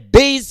in the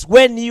days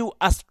when you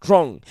are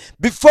strong,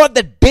 before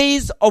the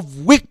days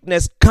of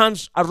weakness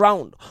comes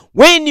around,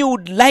 when you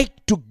would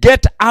like to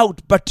get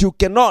out but you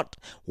cannot.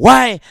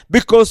 Why?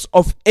 Because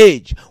of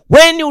age.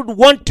 When you would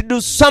want to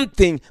do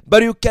something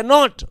but you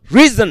cannot.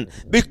 Reason?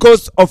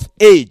 Because of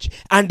age.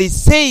 And he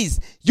says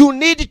you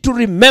need to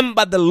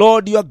remember the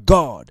Lord your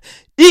God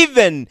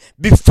even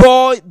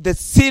before the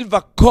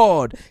silver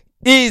cord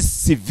is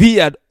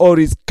severed or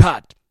is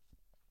cut.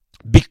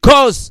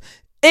 Because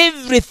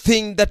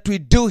everything that we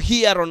do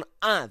here on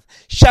earth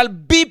shall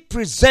be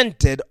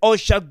presented or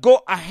shall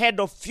go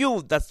ahead of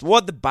you. That's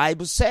what the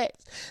Bible says.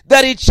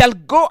 That it shall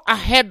go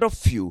ahead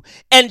of you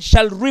and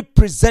shall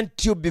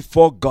represent you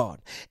before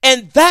God.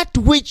 And that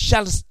which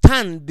shall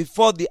stand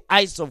before the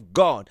eyes of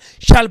God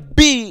shall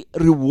be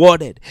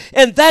rewarded.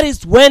 And that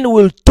is when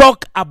we'll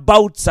talk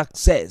about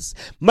success.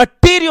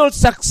 Material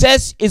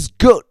success is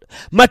good.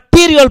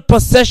 Material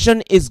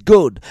possession is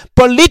good.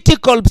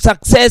 Political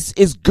success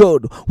is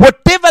good.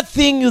 Whatever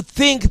thing you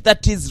think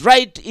that is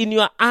right in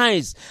your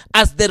eyes,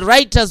 as the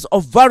writers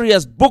of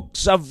various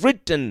books have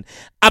written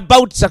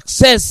about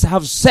success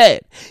have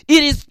said,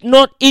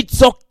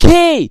 it's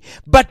okay,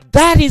 but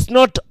that is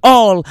not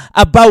all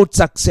about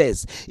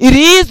success. It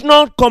is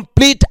not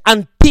complete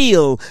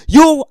until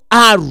you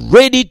are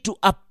ready to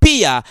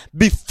appear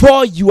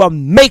before your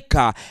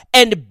Maker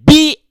and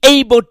be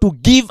able to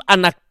give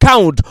an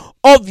account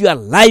of your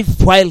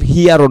life while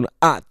here on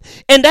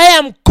earth. And I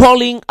am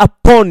calling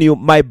upon you,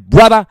 my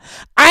brother.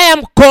 I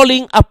am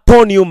calling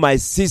upon you, my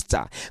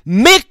sister.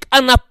 Make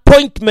an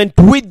appointment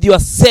with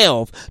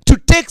yourself to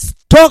take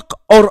stock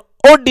or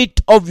audit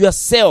of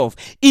yourself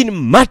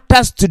in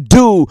matters to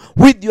do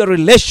with your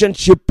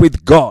relationship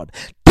with God.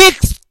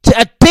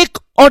 Take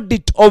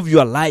audit of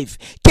your life.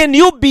 Can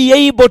you be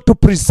able to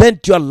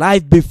present your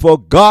life before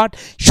God?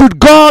 Should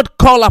God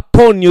call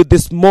upon you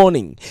this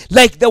morning,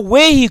 like the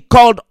way he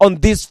called on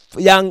this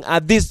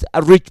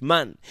rich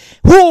man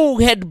who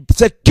had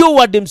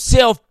secured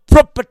himself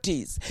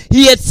properties,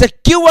 he had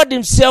secured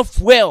himself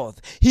wealth,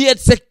 he had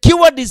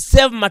secured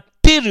himself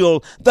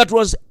material that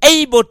was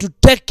able to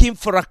take him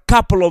for a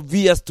couple of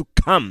years to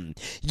come.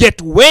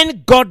 Yet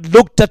when God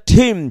looked at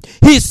him,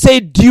 he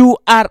said, you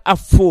are a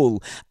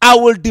fool. I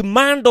will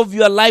demand of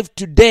your life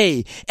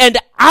today. And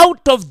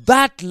out of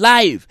that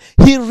life,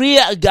 we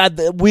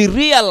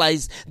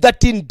realize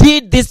that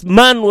indeed this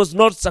man was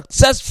not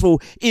successful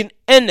in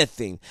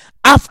anything.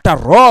 After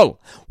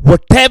all,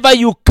 whatever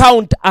you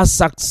count as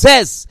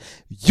success,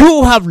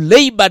 you have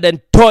labored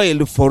and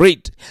toiled for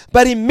it.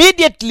 But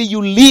immediately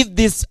you leave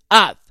this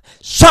earth,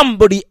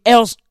 somebody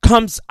else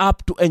comes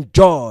up to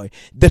enjoy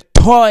the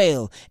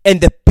toil and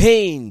the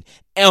pain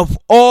of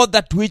all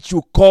that which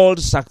you call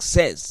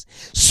success.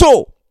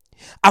 So,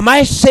 am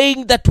I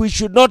saying that we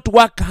should not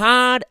work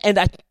hard and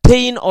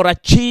attain or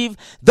achieve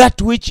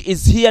that which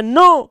is here?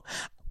 No.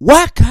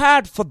 Work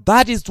hard, for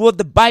that is what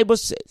the Bible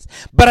says.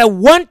 But I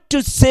want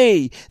to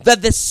say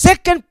that the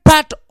second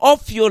part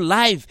of your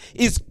life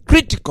is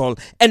critical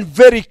and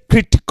very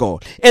critical.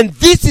 And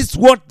this is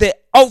what the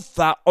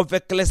author of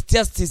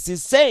Ecclesiastes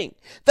is saying.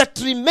 That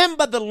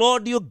remember the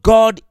Lord your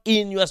God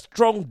in your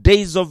strong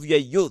days of your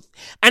youth.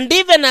 And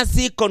even as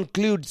he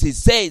concludes, he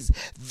says,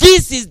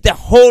 this is the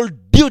whole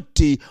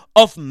duty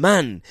of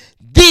man.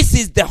 This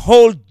is the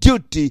whole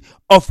duty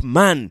of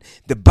man.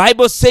 The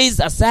Bible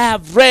says, as I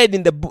have read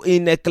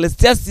in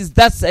Ecclesiastes,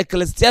 that's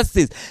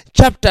Ecclesiastes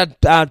chapter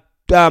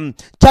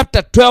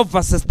 12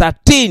 verses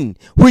 13,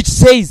 which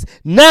says,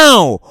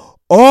 now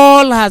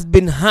all has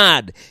been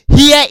heard.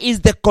 Here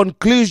is the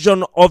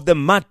conclusion of the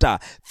matter.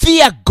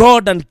 Fear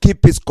God and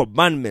keep his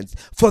commandments,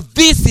 for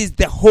this is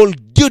the whole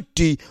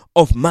duty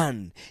of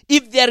man.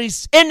 If there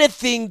is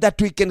anything that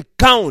we can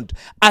count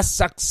as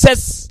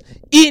success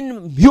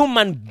in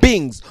human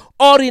beings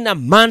or in a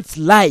man's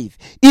life,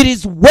 it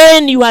is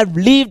when you have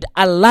lived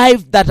a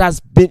life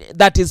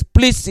that is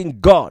pleasing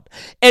God,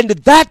 and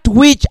that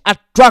which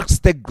attracts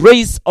the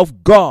grace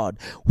of God,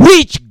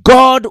 which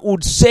God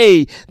would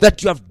say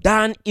that you have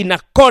done in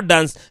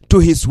accordance to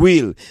his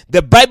will.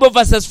 The Bible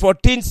verses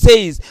 14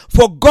 says,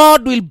 for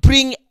God will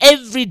bring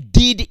every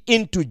deed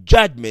into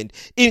judgment,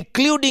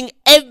 including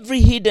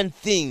every hidden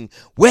thing,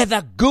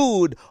 whether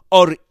good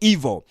or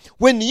evil.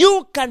 When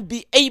you can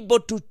be able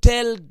to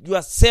tell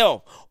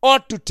yourself or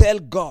to tell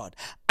God,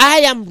 I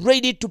am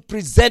ready to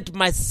present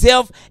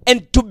myself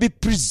and to be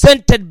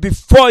presented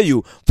before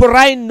you, for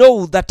I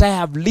know that I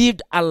have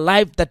lived a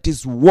life that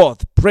is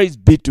worth. Praise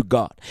be to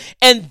God.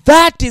 And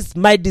that is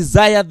my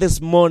desire this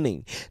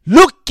morning.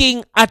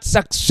 Looking at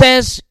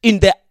success in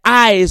the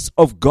eyes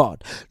of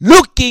God.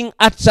 Looking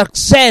at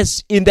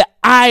success in the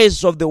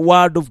eyes of the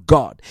Word of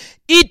God.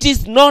 It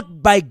is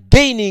not by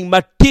gaining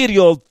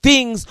material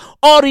things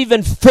or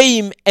even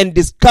fame and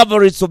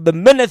discoveries of the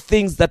many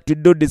things that we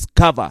do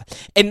discover.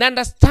 And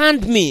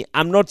understand me,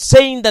 I'm not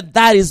saying that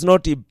that is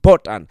not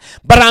important,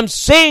 but I'm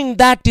saying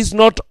that is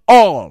not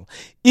all.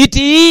 It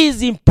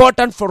is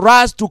important for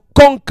us to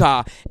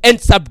conquer and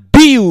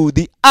subdue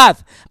the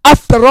earth.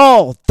 After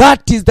all,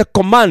 that is the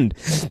command.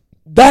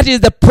 That is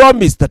the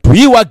promise that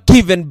we were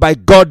given by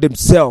God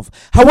Himself.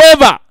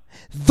 However,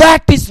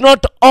 that is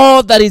not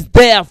all that is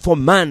there for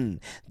man.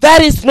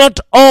 That is not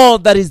all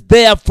that is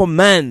there for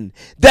man.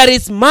 There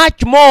is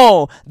much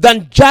more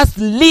than just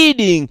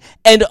leading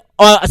and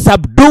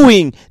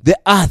subduing the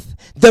earth.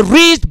 There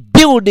is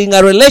building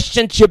a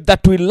relationship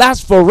that will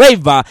last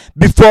forever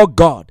before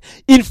God.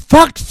 In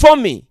fact, for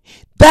me,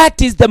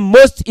 that is the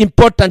most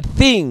important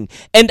thing.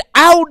 And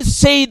I would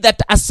say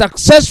that a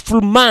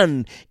successful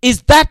man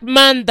is that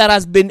man that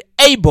has been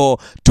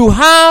able to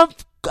have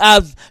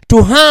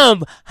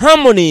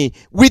harmony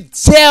with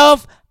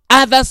self,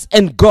 others,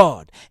 and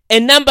God.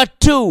 And number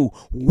two,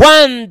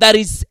 one that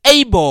is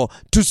able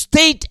to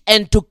state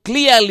and to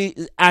clearly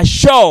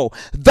show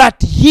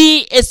that he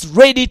is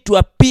ready to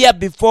appear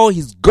before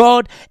his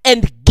God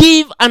and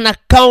give an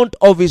account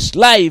of his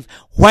life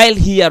while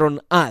here on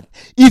earth.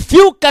 If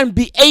you can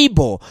be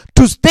able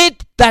to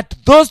state that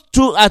those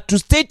two are to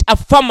state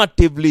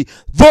affirmatively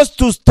those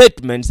two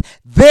statements,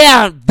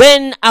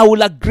 then I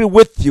will agree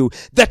with you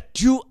that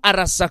you are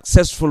a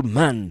successful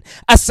man.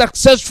 A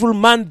successful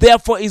man,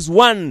 therefore, is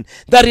one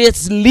that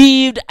has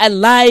lived a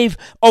life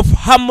of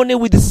harmony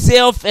with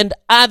self and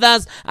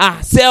others,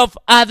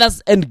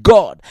 others, and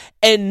God.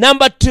 And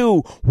number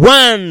two,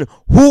 one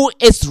who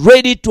is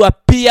ready to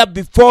appear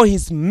before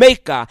his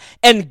Maker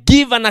and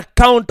give an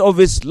account of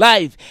his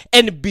life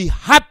and be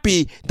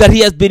happy that he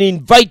has been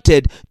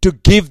invited to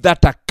give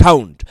that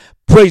account.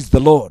 Praise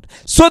the Lord.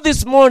 So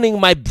this morning,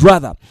 my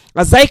brother,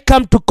 as I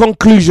come to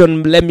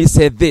conclusion, let me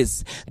say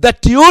this,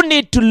 that you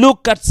need to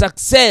look at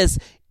success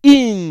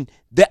in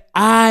the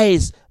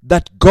eyes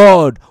that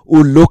God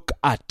will look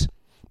at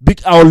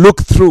or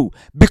look through.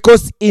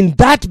 Because in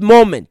that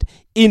moment,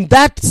 in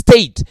that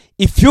state,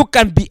 if you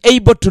can be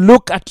able to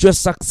look at your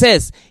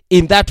success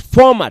in that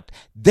format,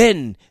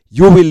 then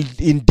you will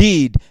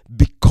indeed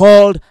be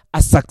called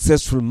a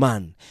successful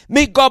man.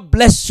 May God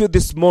bless you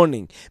this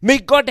morning. May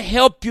God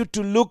help you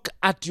to look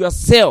at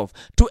yourself,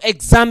 to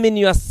examine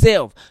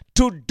yourself,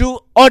 to do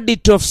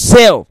audit of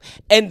self,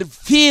 and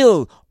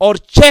feel or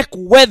check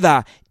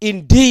whether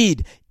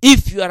indeed,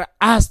 if you are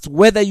asked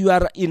whether you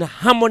are in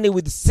harmony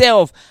with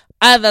self,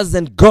 others,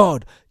 and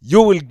God,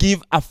 you will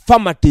give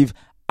affirmative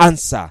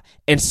answer.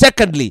 And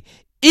secondly,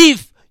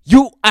 if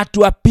you are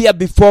to appear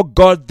before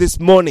God this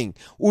morning,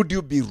 would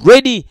you be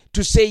ready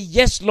to say,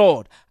 yes,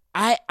 Lord,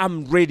 I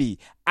am ready.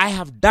 I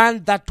have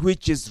done that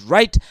which is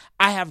right.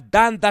 I have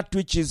done that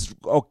which is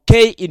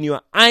okay in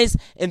your eyes,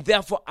 and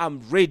therefore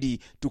I'm ready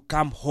to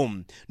come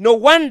home. No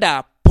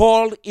wonder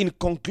Paul, in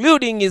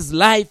concluding his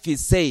life, he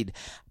said,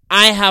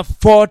 I have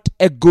fought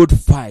a good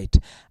fight.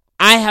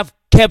 I have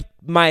kept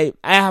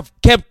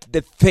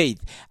the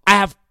faith. I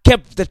have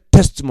kept the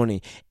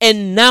testimony.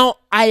 And now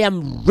I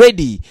am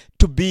ready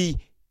to be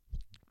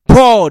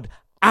poured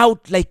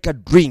out like a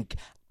drink.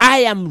 I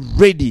am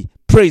ready.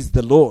 Praise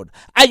the Lord.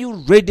 Are you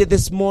ready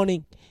this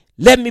morning?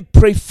 Let me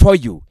pray for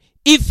you.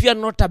 If you're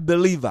not a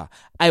believer,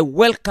 I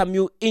welcome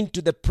you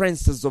into the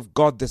presence of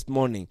God this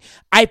morning.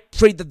 I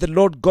pray that the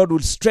Lord God will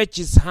stretch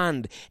his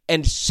hand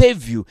and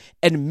save you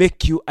and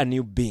make you a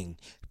new being.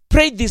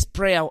 Pray this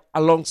prayer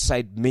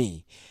alongside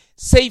me.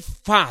 Say,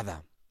 Father,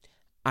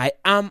 I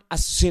am a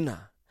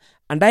sinner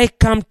and I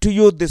come to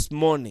you this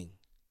morning.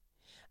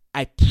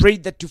 I pray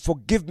that you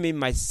forgive me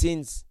my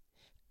sins,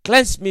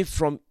 cleanse me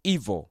from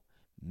evil,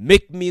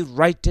 make me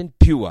right and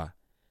pure.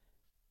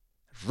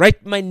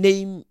 Write my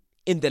name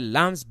in the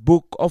Lamb's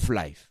book of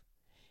life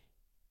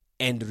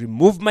and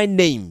remove my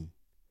name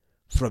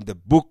from the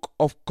book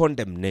of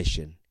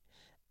condemnation.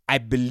 I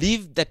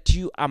believe that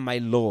you are my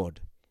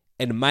Lord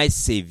and my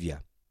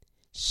Savior.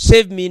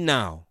 Save me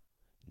now.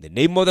 In the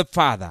name of the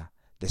Father,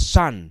 the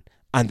Son,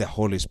 and the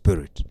Holy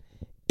Spirit.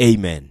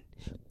 Amen.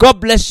 God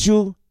bless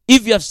you.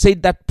 If you have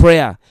said that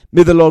prayer,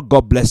 may the Lord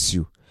God bless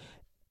you.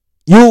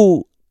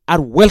 You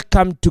are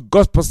welcome to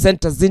Gospel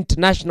Centers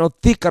International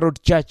Thika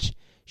Road Church,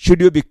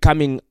 should you be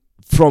coming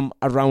from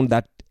around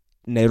that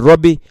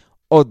Nairobi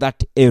or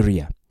that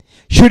area.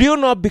 Should you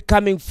not be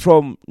coming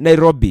from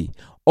Nairobi,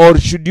 or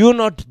should you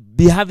not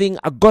be having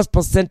a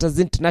Gospel Centers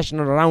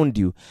International around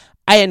you,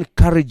 I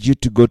encourage you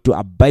to go to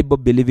a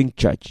Bible-believing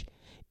church.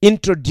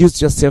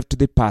 Introduce yourself to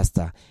the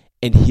pastor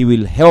and He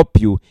will help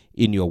you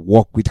in your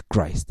walk with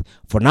Christ.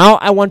 For now,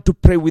 I want to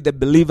pray with the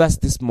believers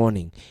this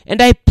morning,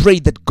 and I pray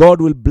that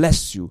God will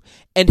bless you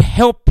and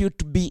help you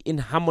to be in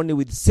harmony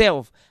with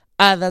self,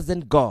 others,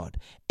 and God,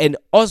 and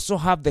also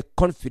have the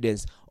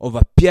confidence of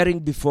appearing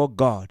before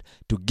God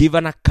to give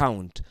an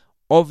account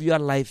of your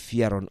life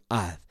here on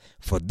earth.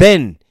 For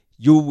then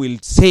you will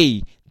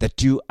say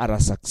that you are a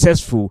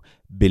successful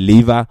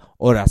believer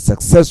or a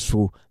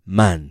successful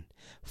man.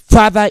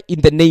 Father,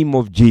 in the name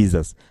of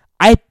Jesus,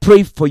 I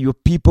pray for your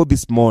people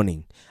this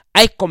morning.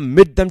 I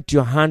commit them to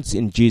your hands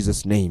in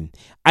Jesus' name.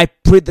 I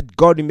pray that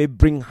God, you may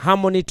bring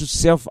harmony to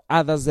self,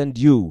 others, and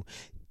you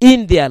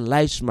in their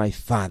lives, my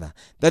Father,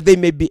 that they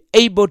may be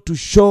able to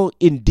show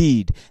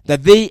indeed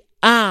that they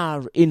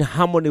are in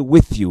harmony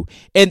with you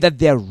and that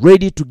they are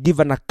ready to give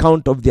an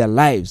account of their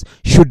lives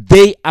should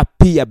they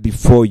appear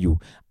before you.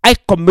 I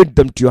commit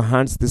them to your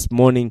hands this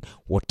morning.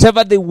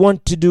 Whatever they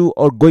want to do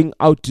or going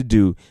out to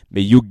do,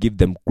 may you give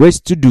them grace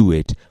to do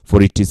it,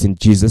 for it is in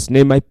Jesus'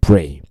 name I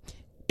pray.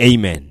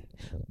 Amen.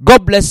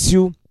 God bless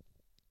you.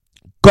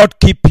 God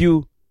keep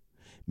you.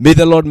 May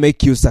the Lord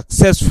make you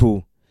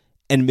successful,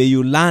 and may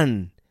you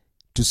learn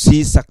to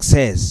see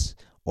success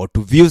or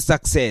to view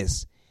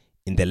success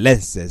in the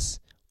lenses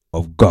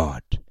of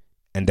God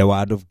and the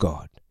Word of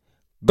God.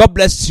 God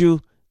bless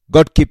you.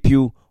 God keep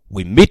you.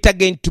 We meet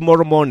again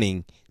tomorrow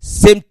morning,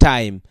 same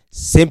time,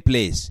 same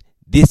place.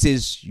 This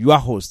is your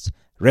host,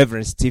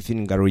 Reverend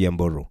Stephen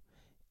MBURU.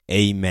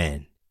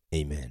 Amen.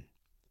 Amen.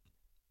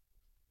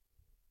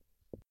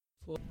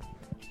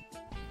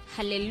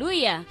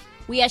 Hallelujah.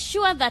 We are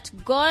sure that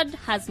God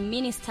has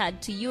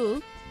ministered to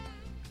you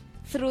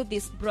through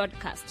this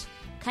broadcast.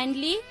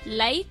 Kindly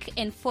like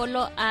and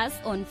follow us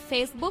on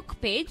Facebook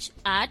page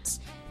at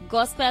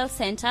Gospel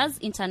Centers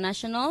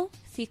International,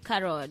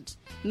 Thika Road.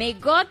 May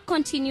God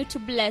continue to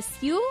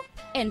bless you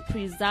and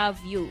preserve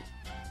you.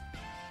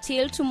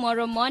 Till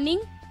tomorrow morning,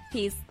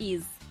 this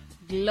is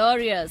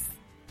Glorious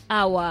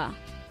Hour.